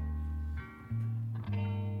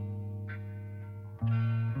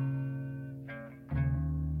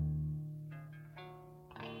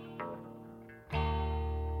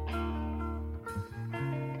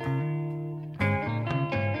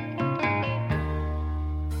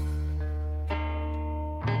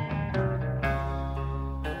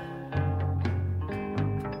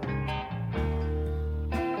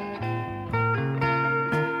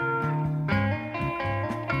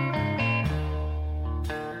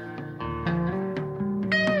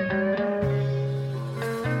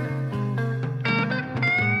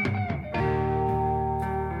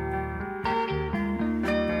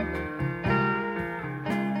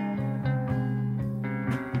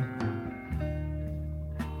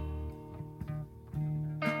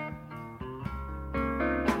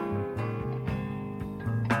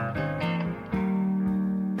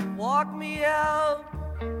 Walk me out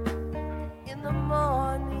in the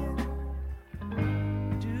morning,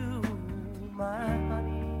 do my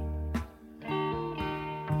honey.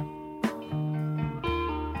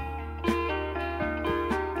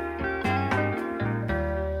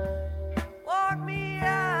 Walk me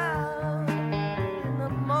out in the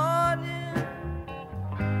morning,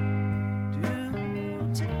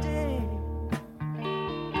 do today.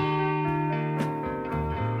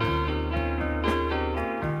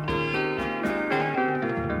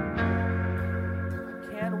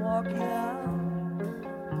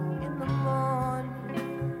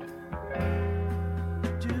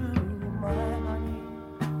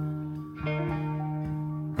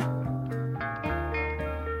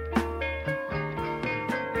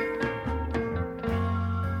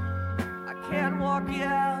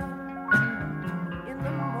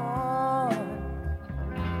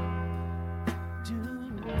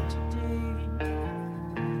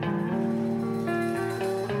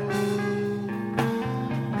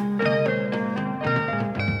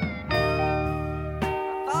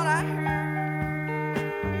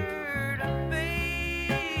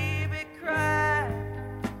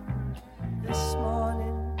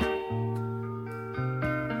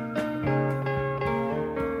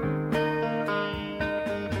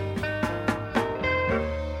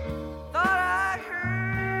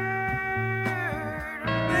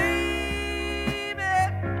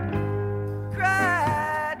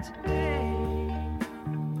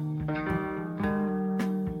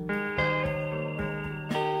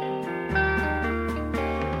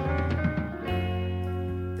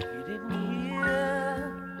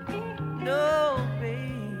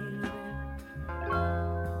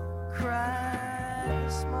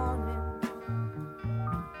 this morning.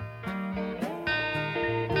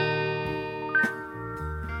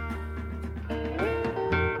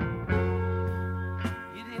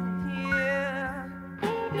 You didn't hear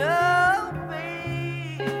no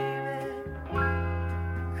baby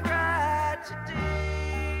cry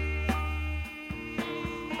today.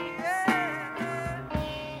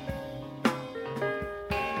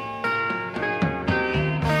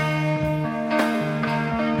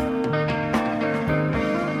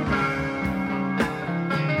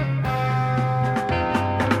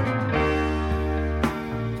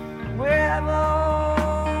 Where have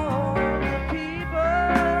all the people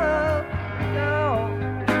gone?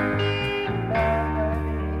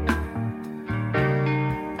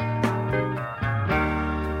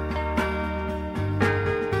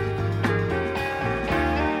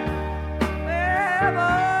 Where have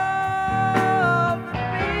all the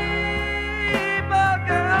people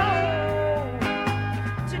gone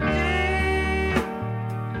today?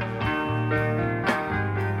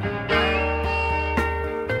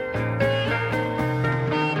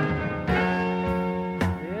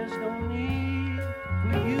 There's no need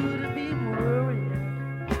for you to be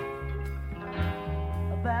worrying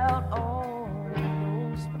about all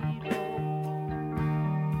those people.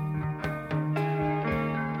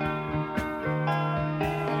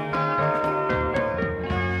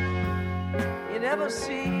 You never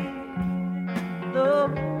see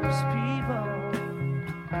those people.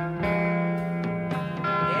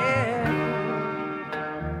 Yeah.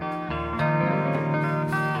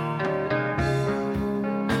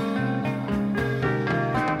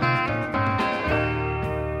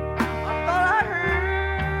 I thought I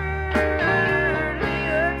heard a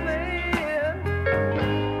young man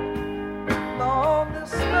long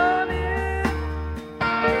this morning.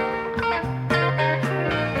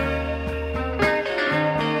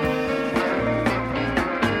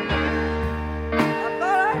 I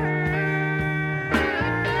thought I heard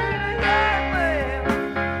a young man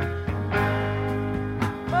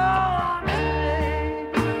born today.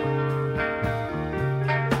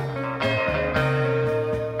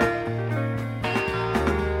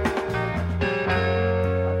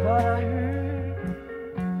 I thought I heard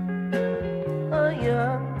a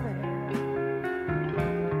young man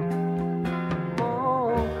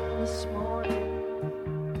born this morning.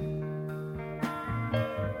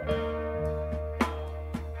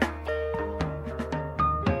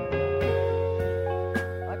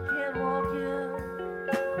 I can't walk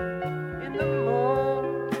in the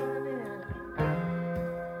morning.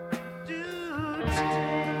 Do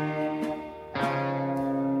today.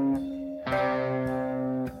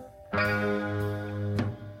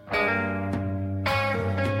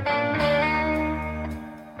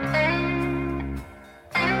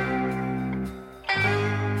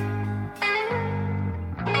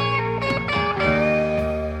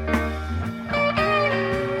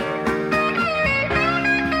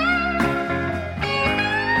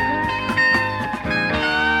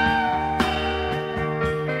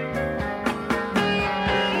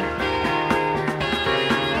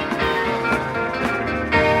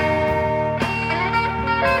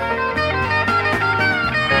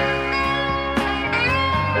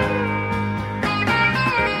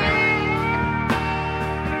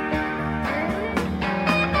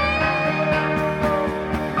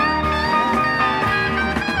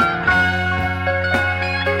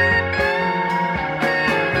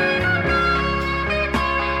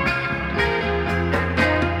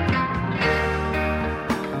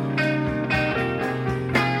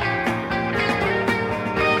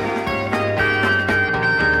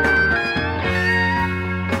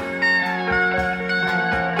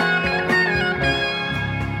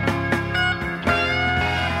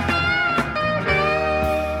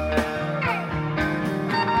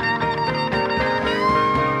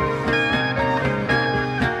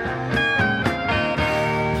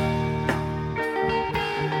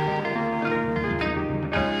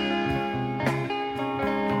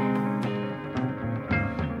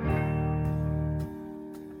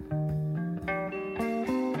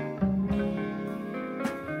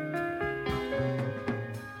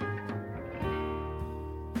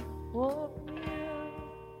 Walk me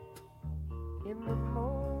out in the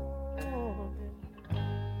morning.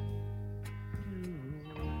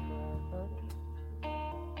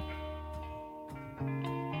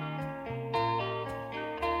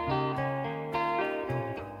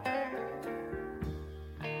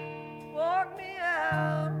 Walk me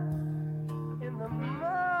out in the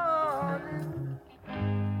morning.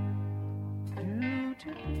 Do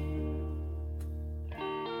today.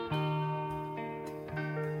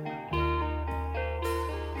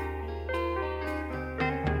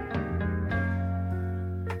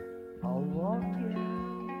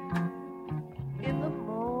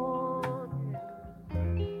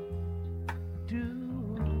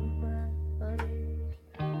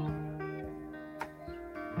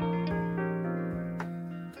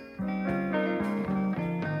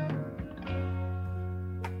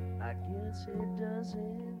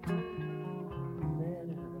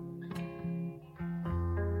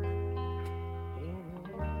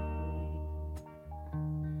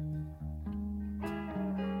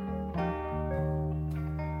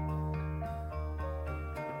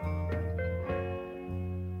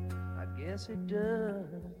 guess it does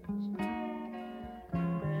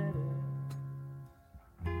matter.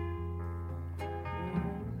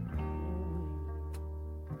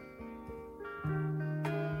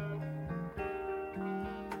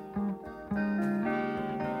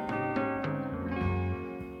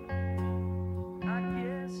 I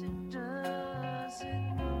guess it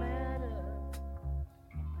doesn't matter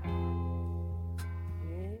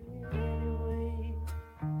anyway.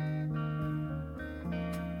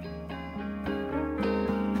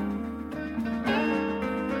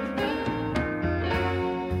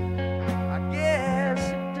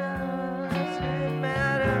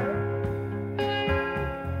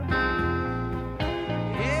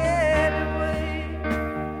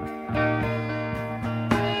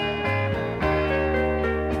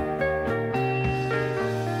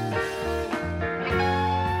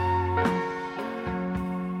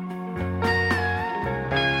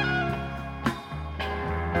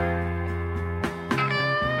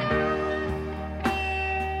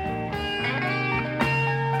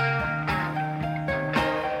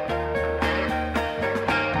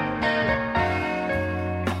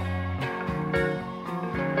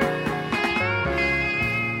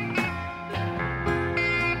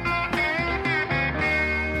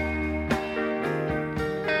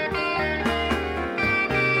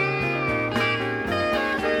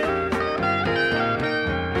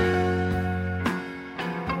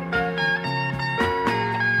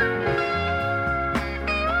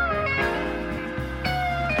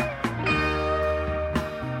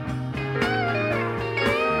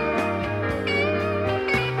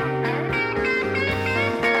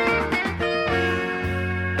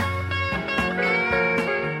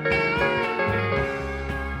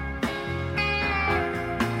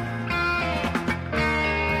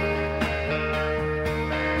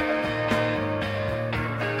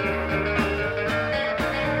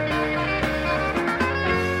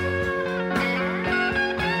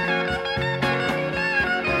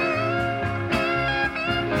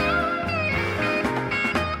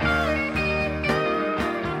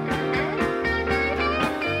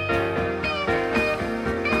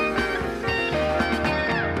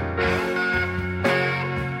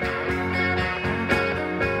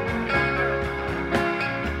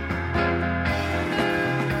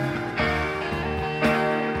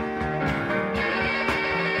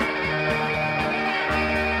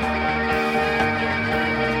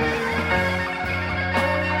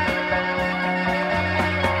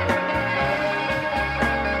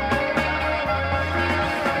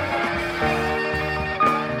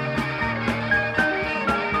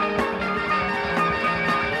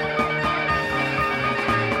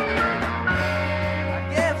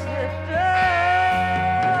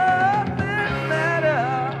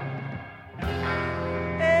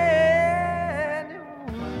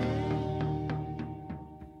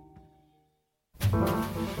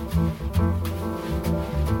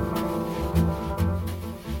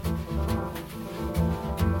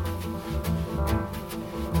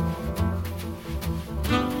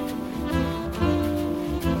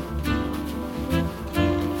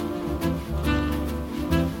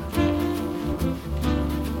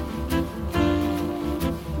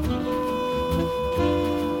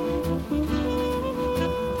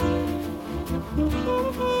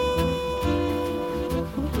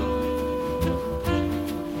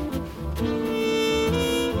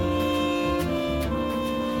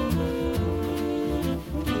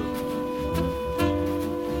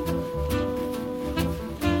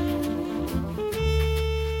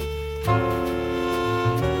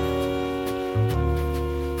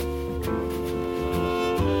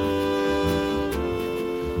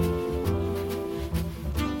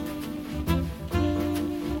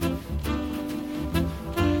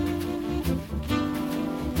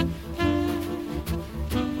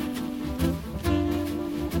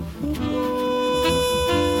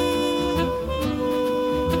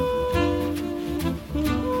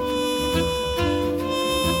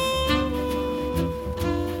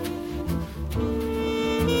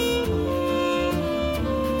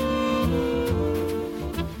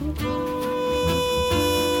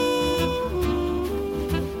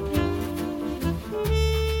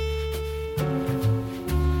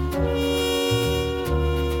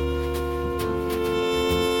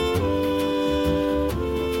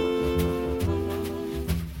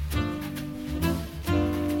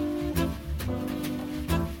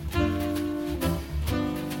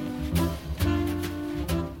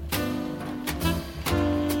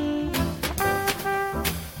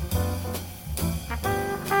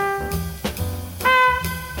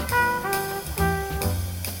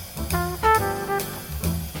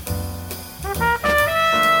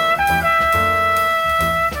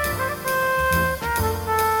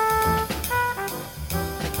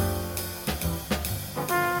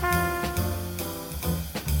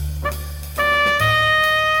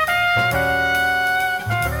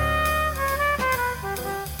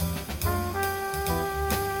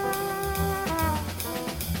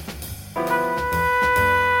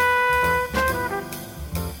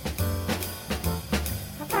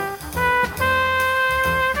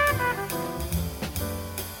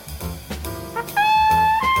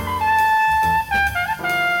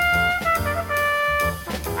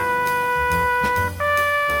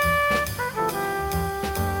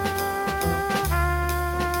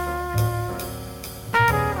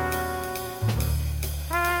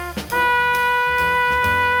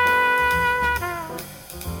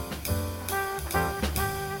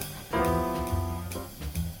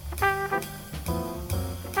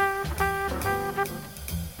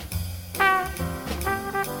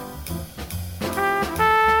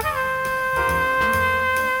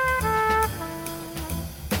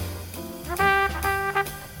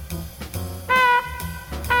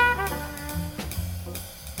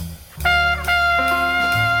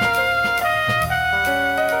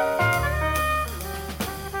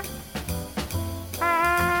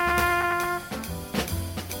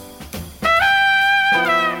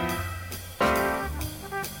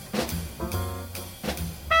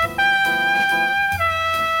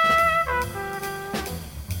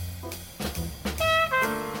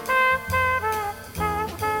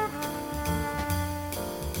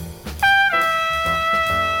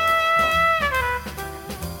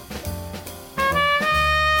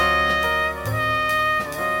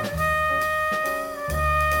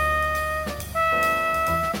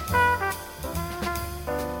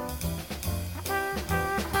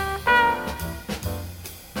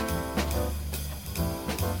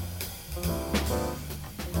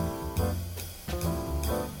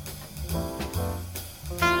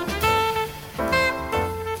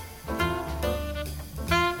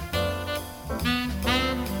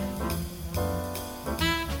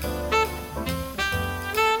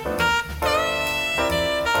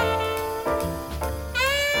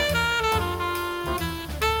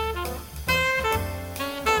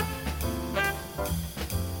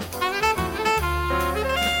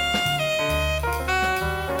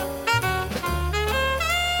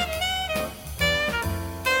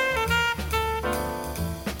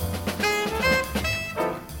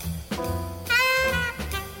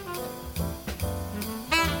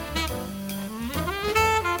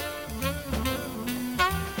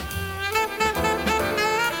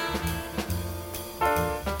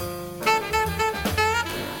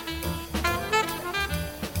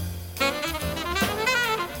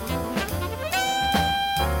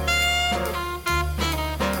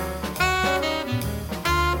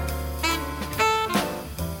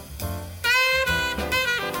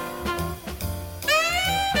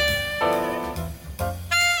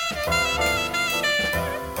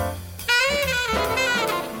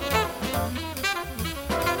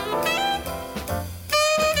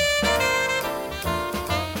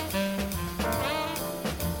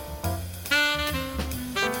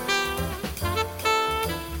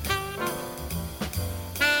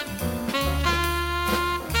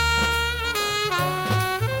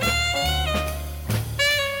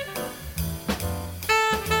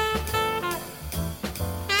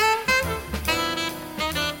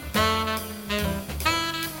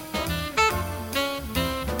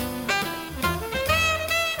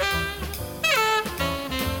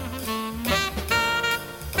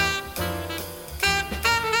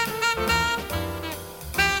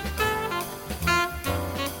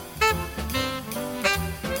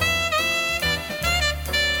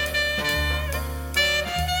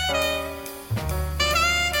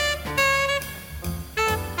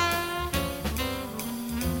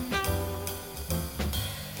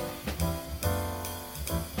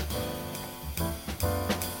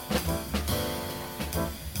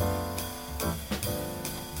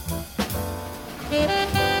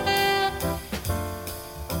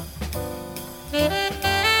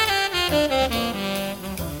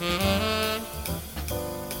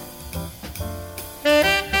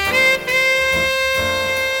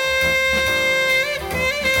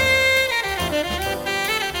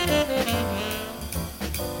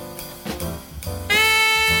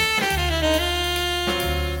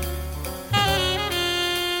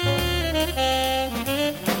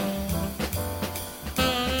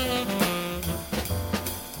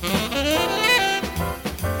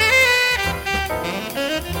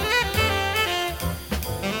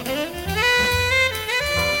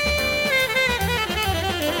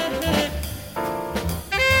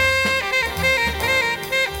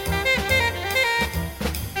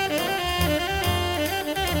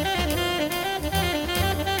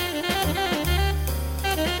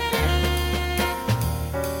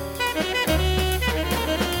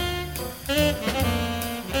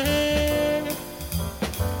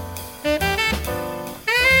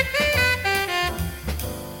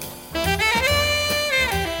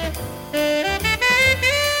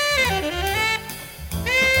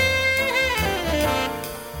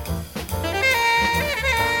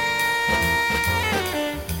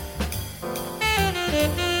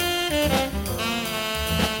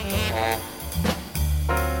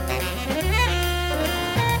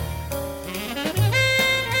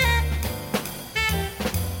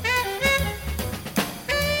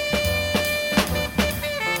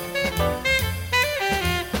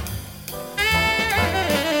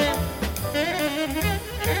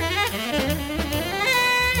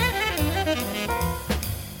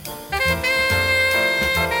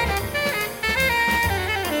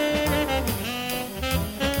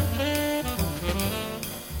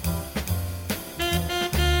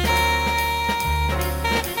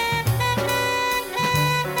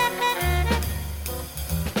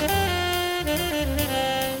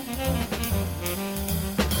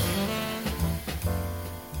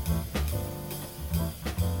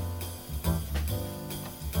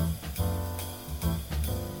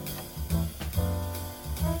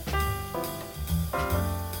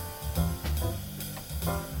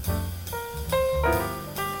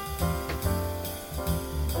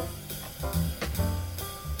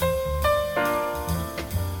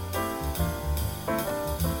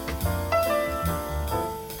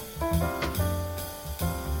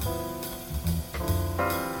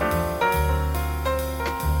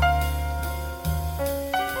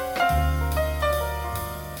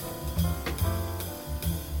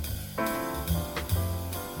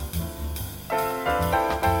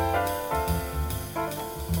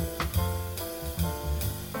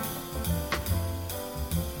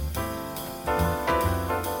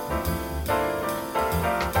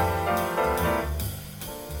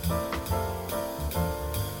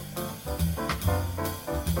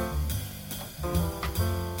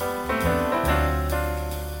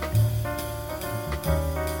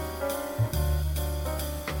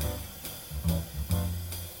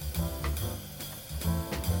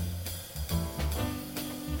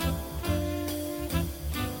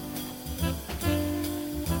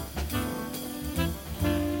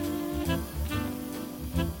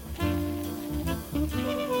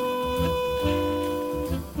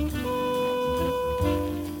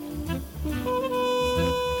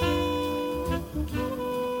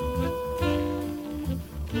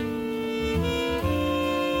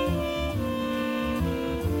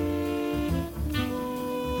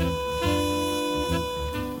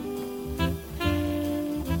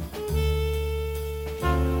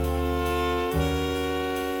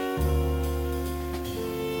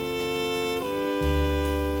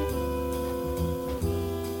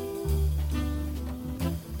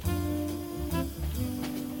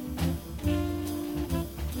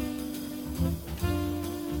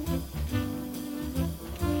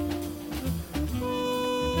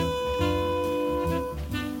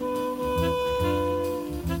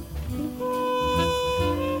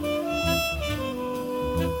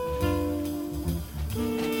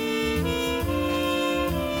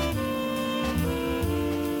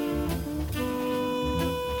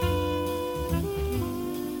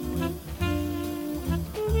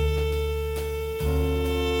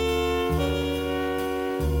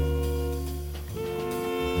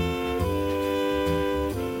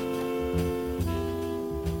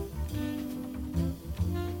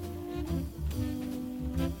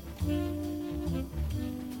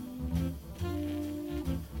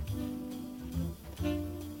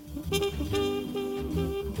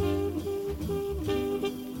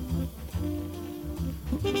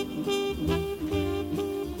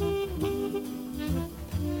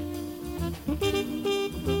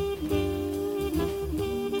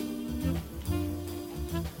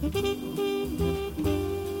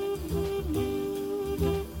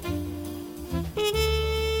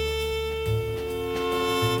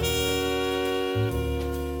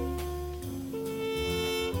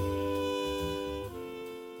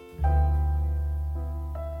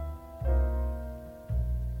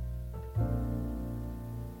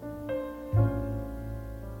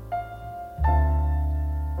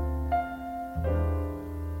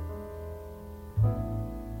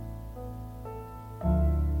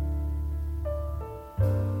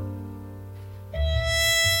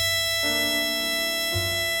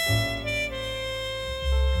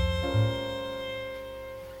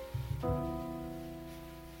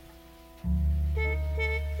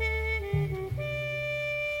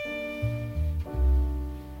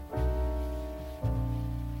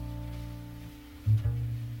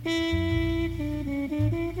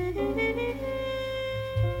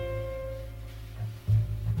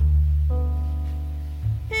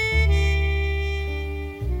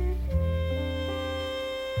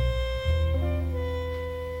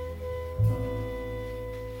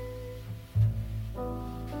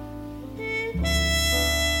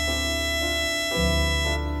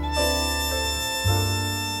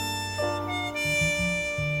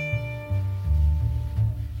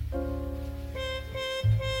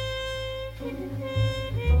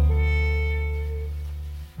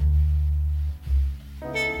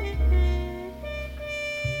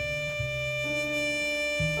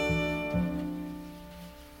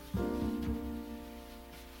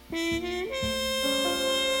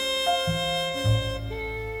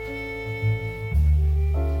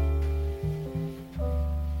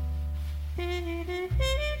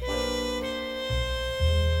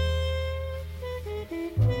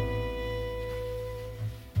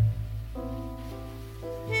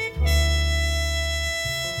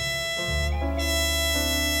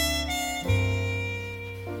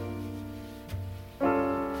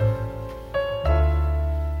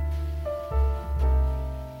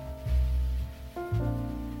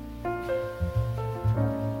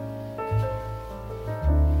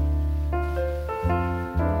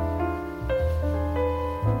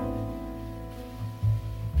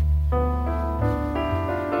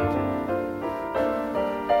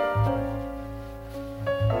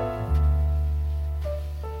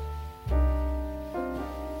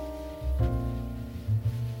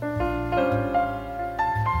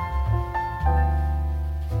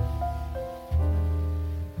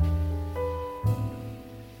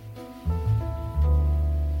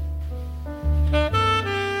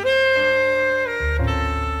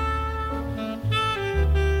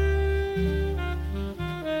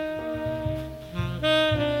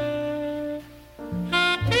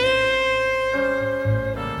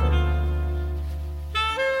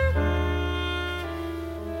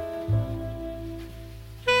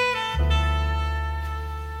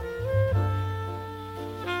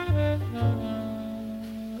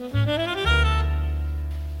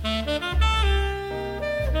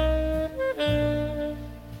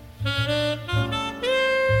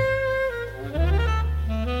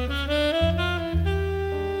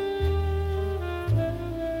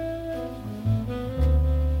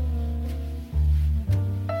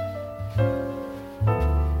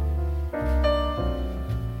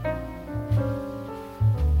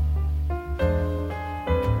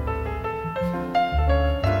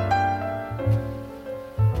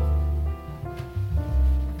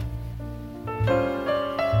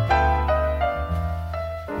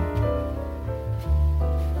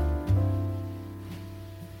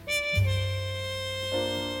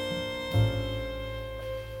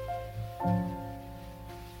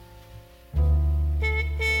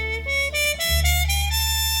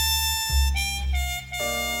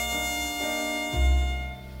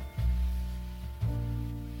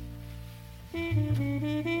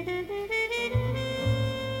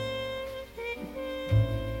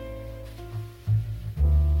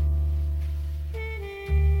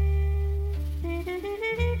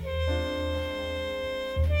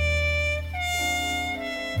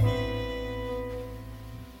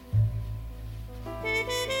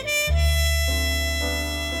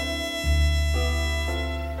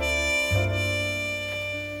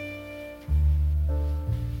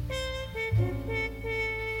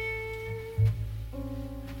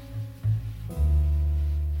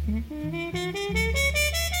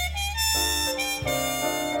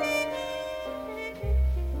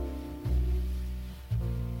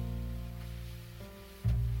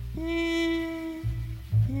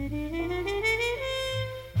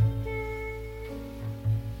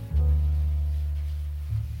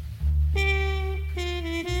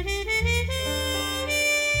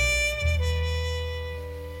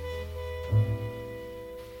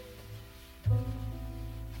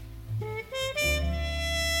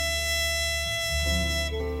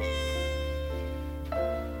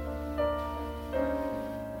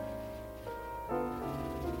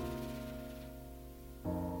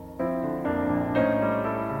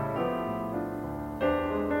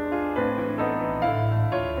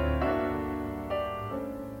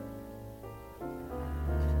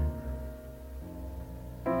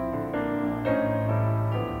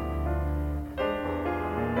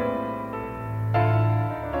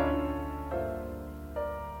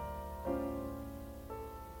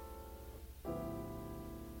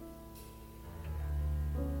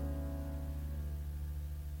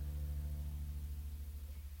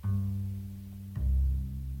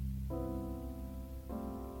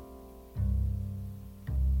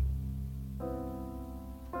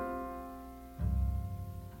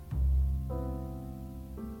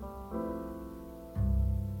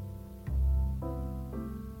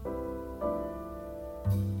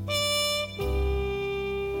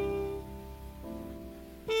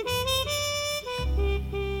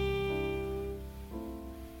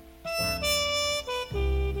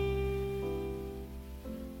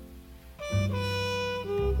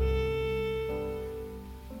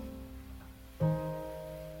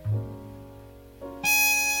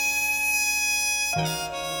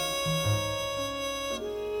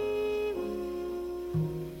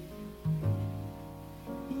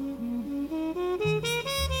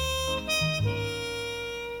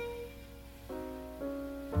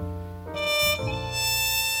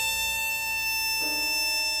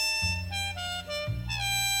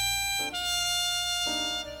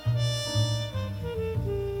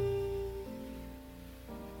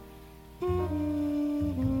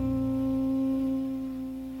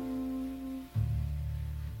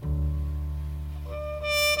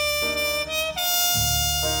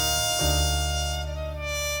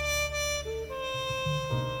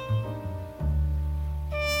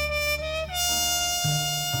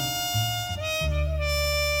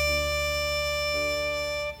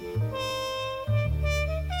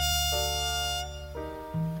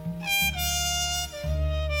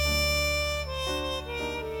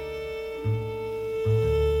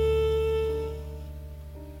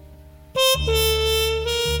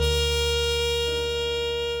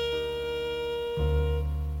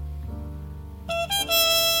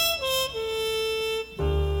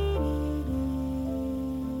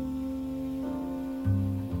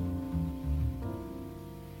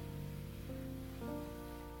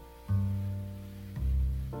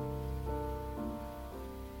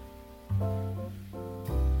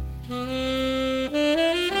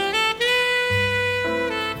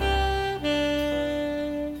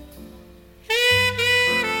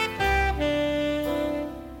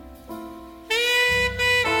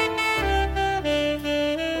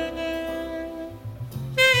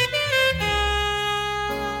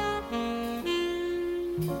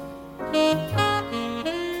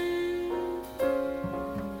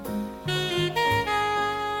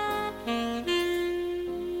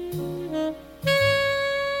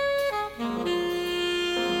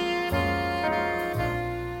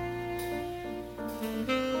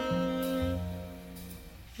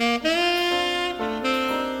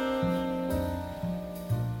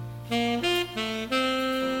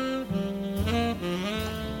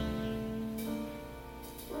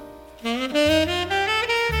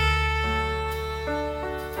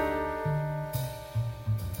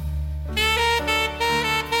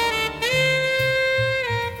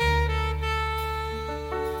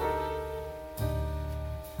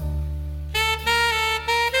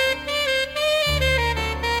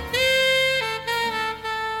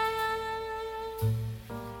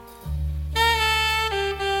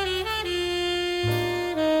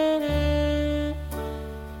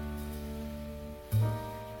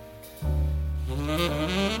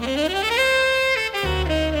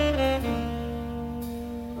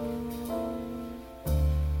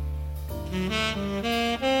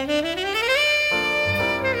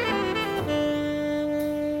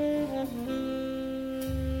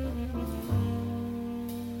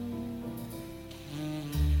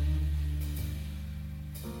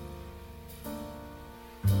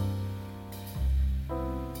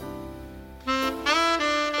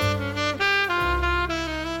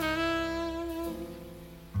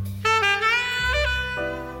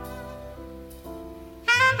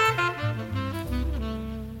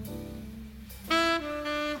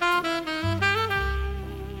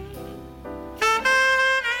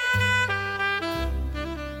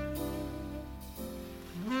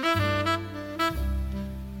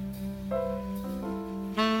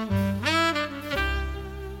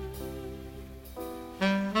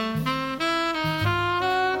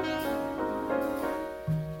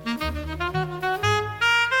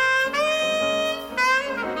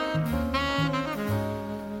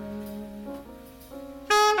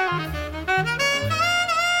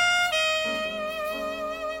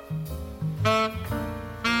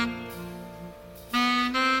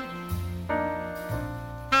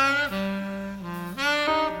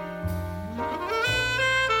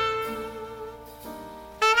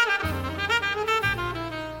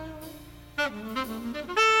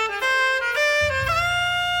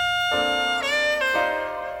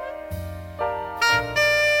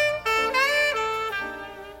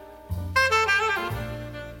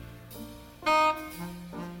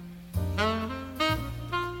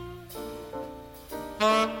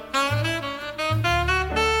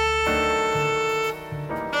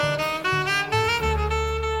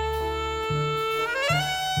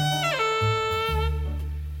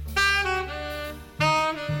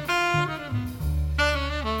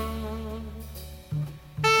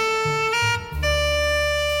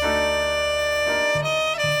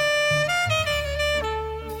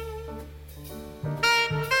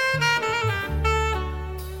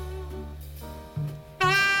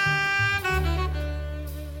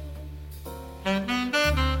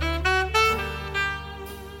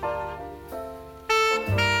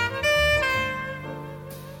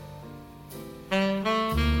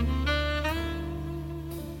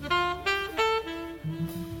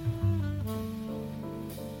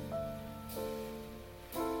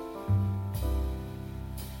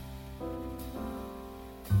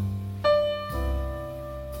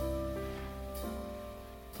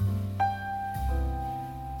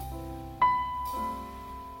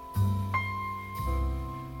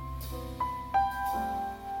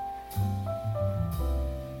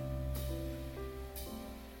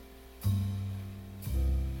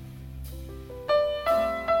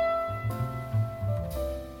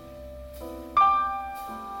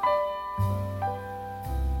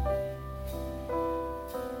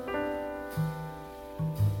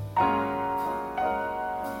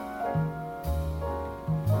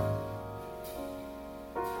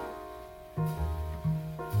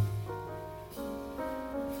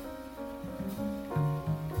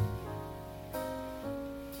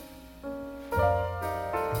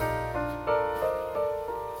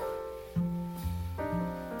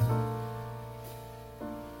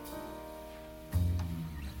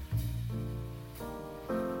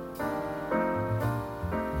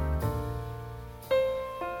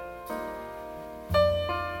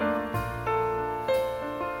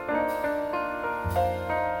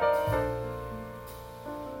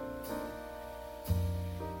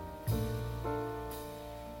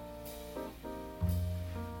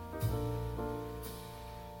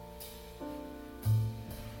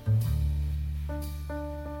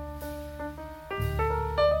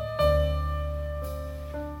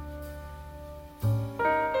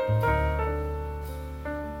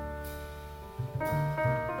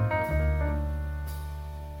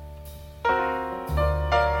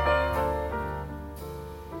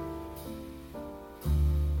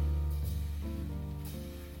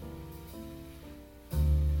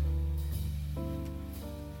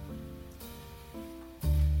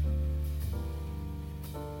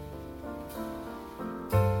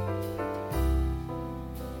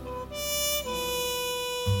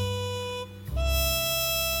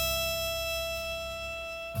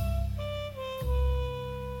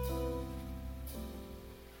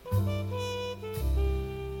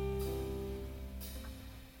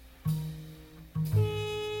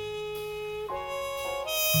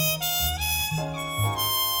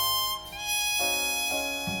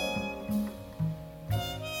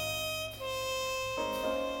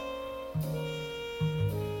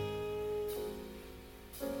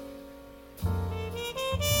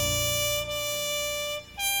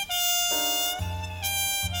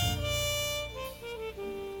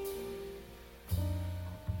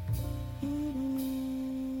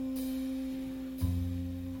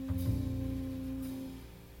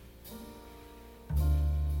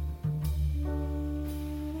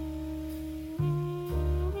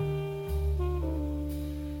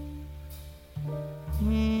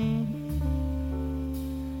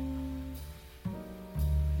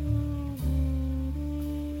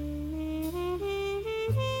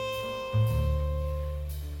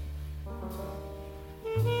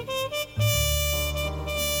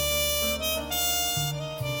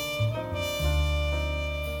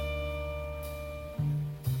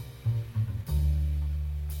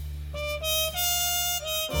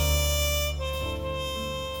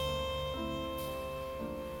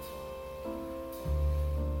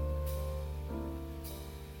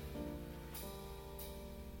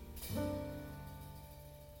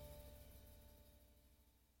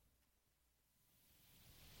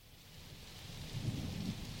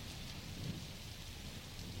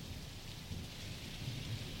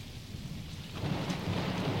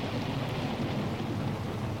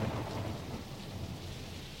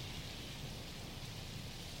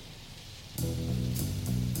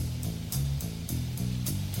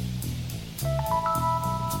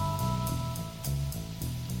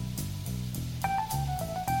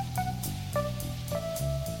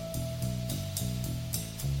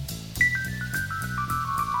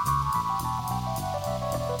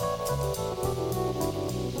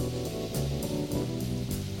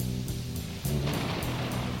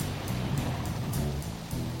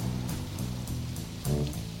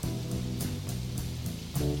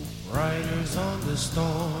 Riders on the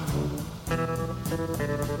storm,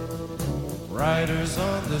 riders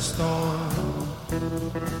on the storm.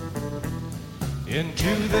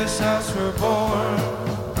 Into this house we're born,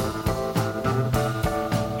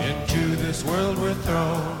 into this world we're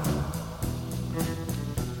thrown.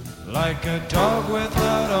 Like a dog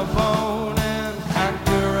without a bone, an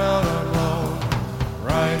actor out alone.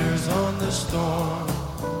 Riders on the storm,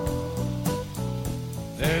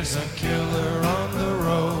 there's a killer on the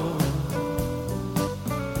road.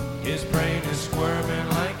 His brain is squirming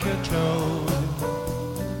like a toad.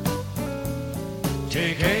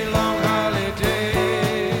 Take a long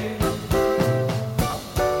holiday,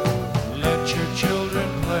 let your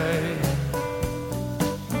children play.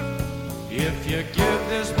 If you give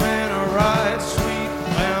this man a ride, sweet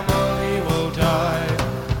family will die.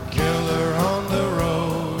 Killer on the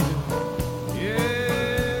road, yeah.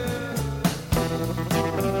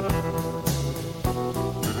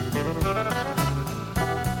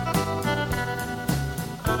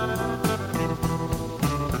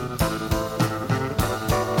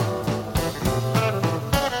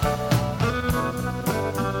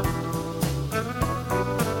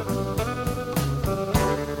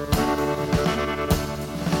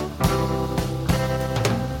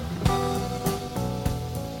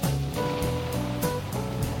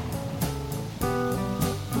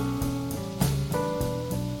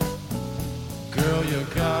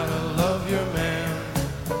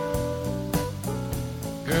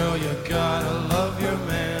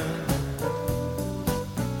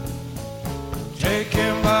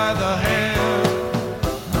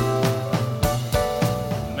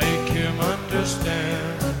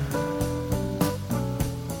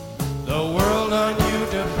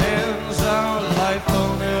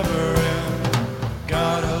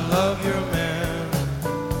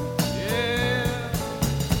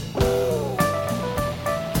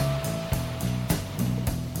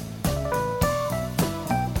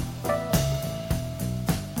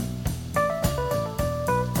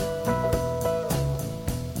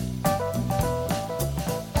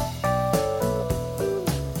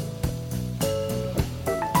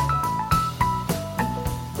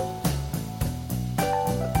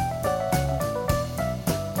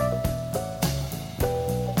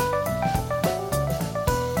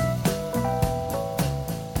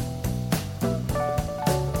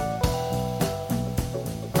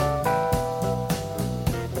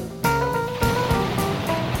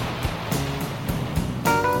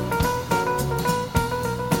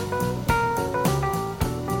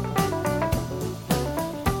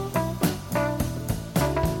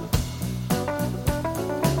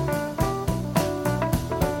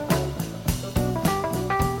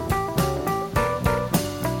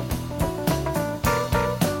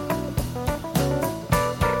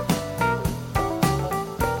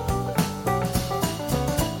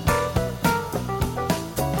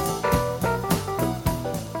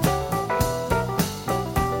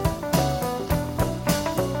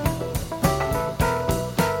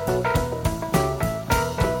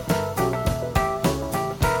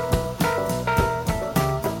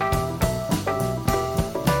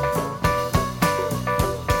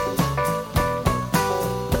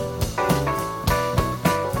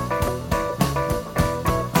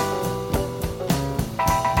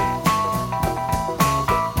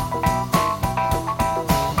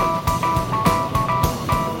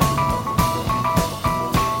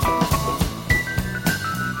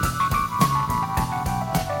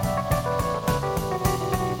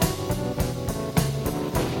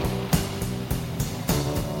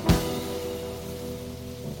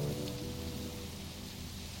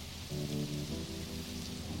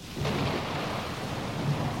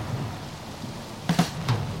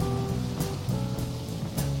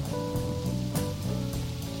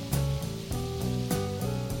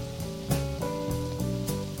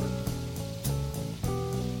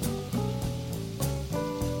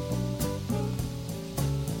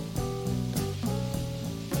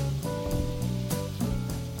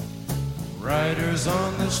 Riders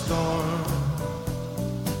on the storm,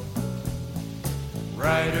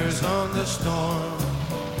 riders on the storm.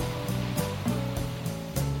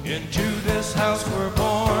 Into this house we're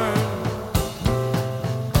born,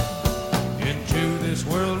 into this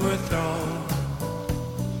world we're thrown,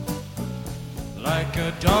 like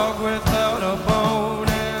a dog without a bone,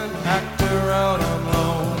 an actor out on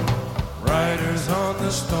loan. Riders on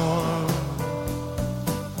the storm.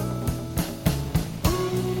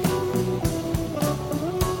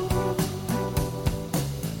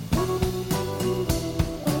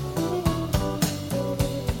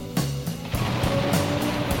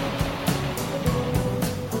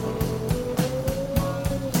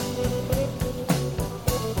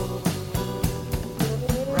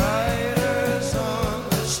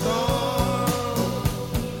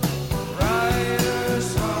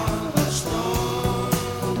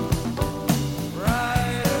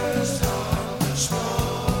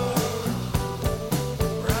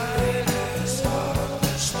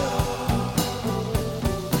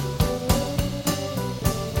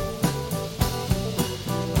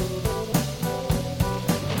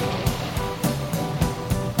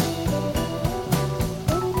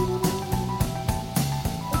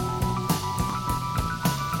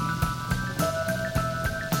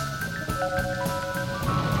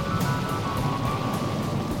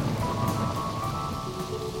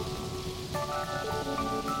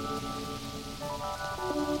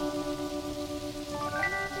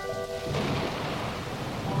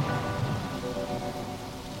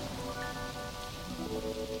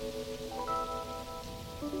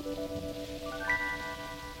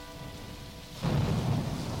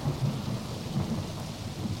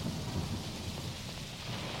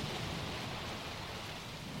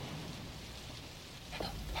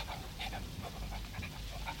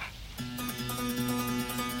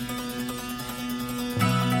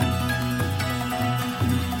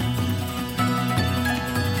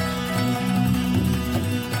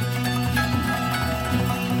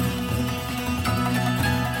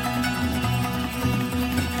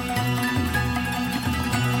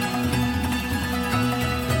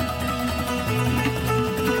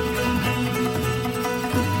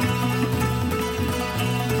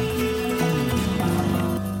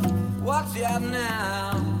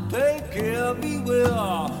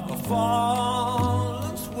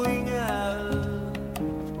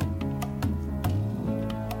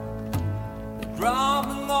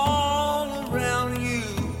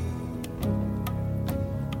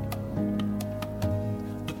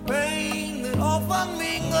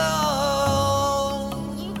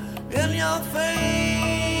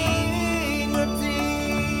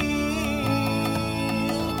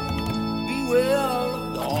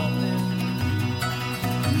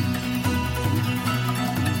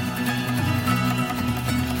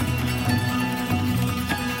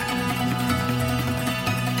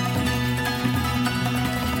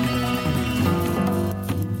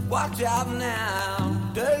 Watch out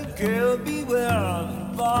now, take care, beware of the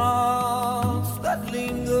thoughts that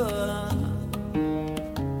linger,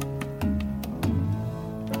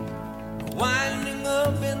 winding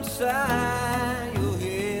up inside your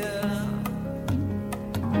head.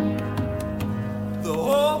 The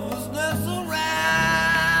hopelessness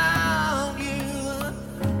around you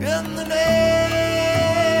in the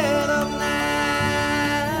dead of night.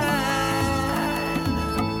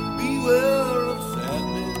 Beware.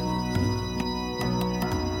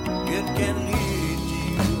 It can lead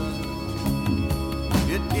you,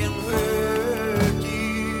 it can hurt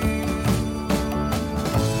you.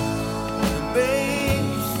 And babe,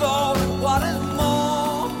 you saw that what is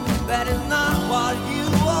more, that is not what you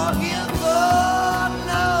are here for.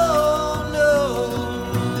 No, no.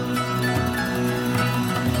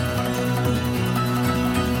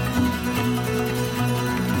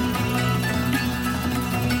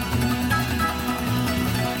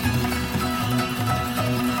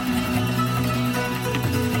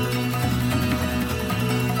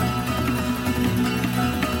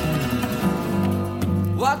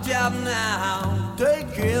 Watch out now,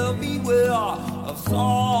 take care, beware of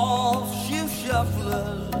soft shoe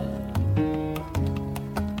shufflers,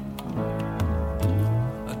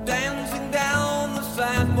 dancing down the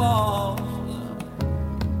sidewalks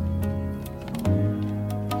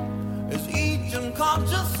as each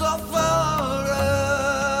unconscious sufferer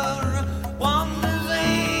wanders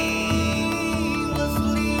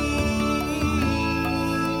aimlessly.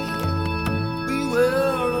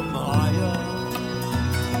 Beware of Maya.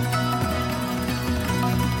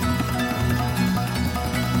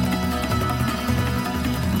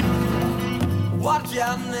 Watch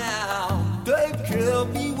out now, take care,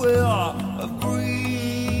 beware of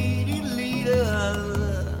greedy leaders.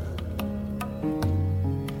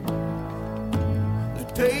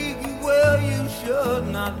 take you where you should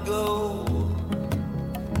not go.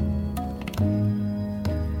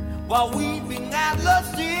 While weeping atlas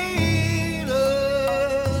cedars,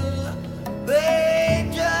 they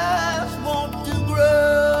just want to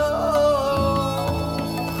grow.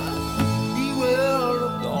 Beware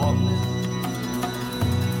of darkness.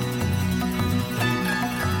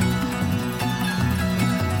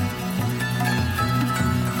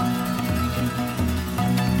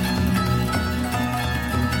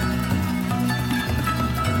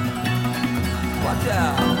 Watch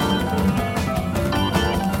out.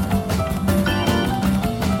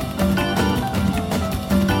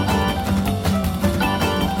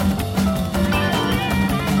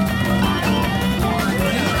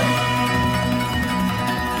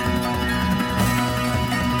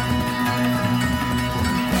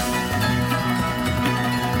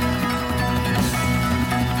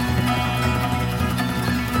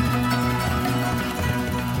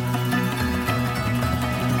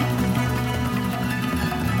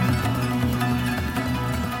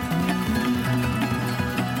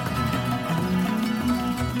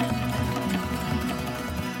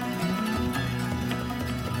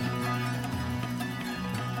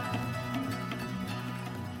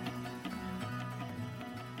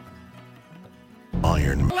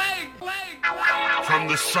 Iron. From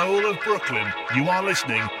the soul of Brooklyn, you are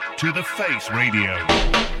listening to The Face Radio.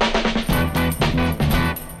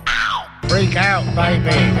 Freak out,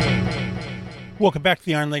 baby. Welcome back to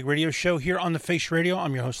the Iron Leg Radio Show here on The Face Radio.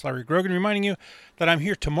 I'm your host, Larry Grogan, reminding you that I'm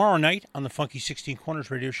here tomorrow night on the Funky 16 Corners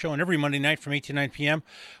Radio Show and every Monday night from 8 to 9 p.m.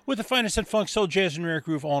 with the finest in funk, soul, jazz, and rare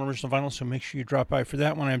groove, all on original vinyl, so make sure you drop by for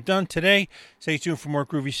that when I'm done today. Stay tuned for more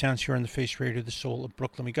groovy sounds here on The Face Radio, the soul of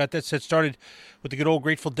Brooklyn. We got that set started with the good old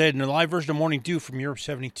Grateful Dead and a live version of Morning Dew from Europe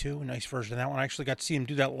 72, a nice version of that one. I actually got to see them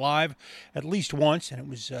do that live at least once, and it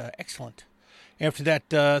was excellent. After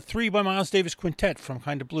that, 3 by Miles Davis Quintet from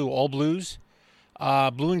Kind of Blue, all blues.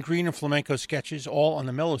 Blue and Green and Flamenco sketches, all on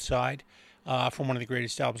the mellow side, from one of the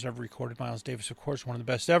greatest albums ever recorded. Miles Davis, of course, one of the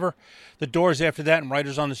best ever. The Doors after that, and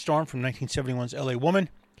Riders on the Storm from 1971's L.A. Woman.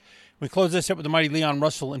 We close this up with the mighty Leon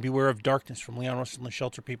Russell and Beware of Darkness from Leon Russell and the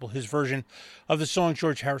Shelter People, his version of the song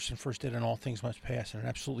George Harrison first did in All Things Must Pass, and an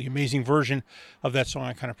absolutely amazing version of that song.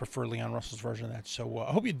 I kind of prefer Leon Russell's version of that. So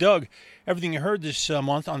I hope you dug everything you heard this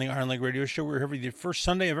month on the Iron Leg Radio Show. We're every the first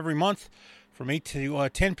Sunday of every month, from 8 to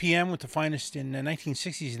 10 p.m. with the finest in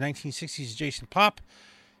 1960s and 1960s adjacent pop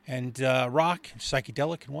and rock,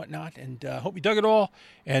 psychedelic and whatnot. And hope you dug it all.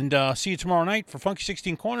 And see you tomorrow night for Funky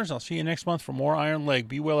 16 Corners. I'll see you next month for more Iron Leg.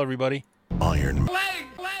 Be well, everybody. Iron.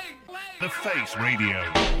 The Face Radio.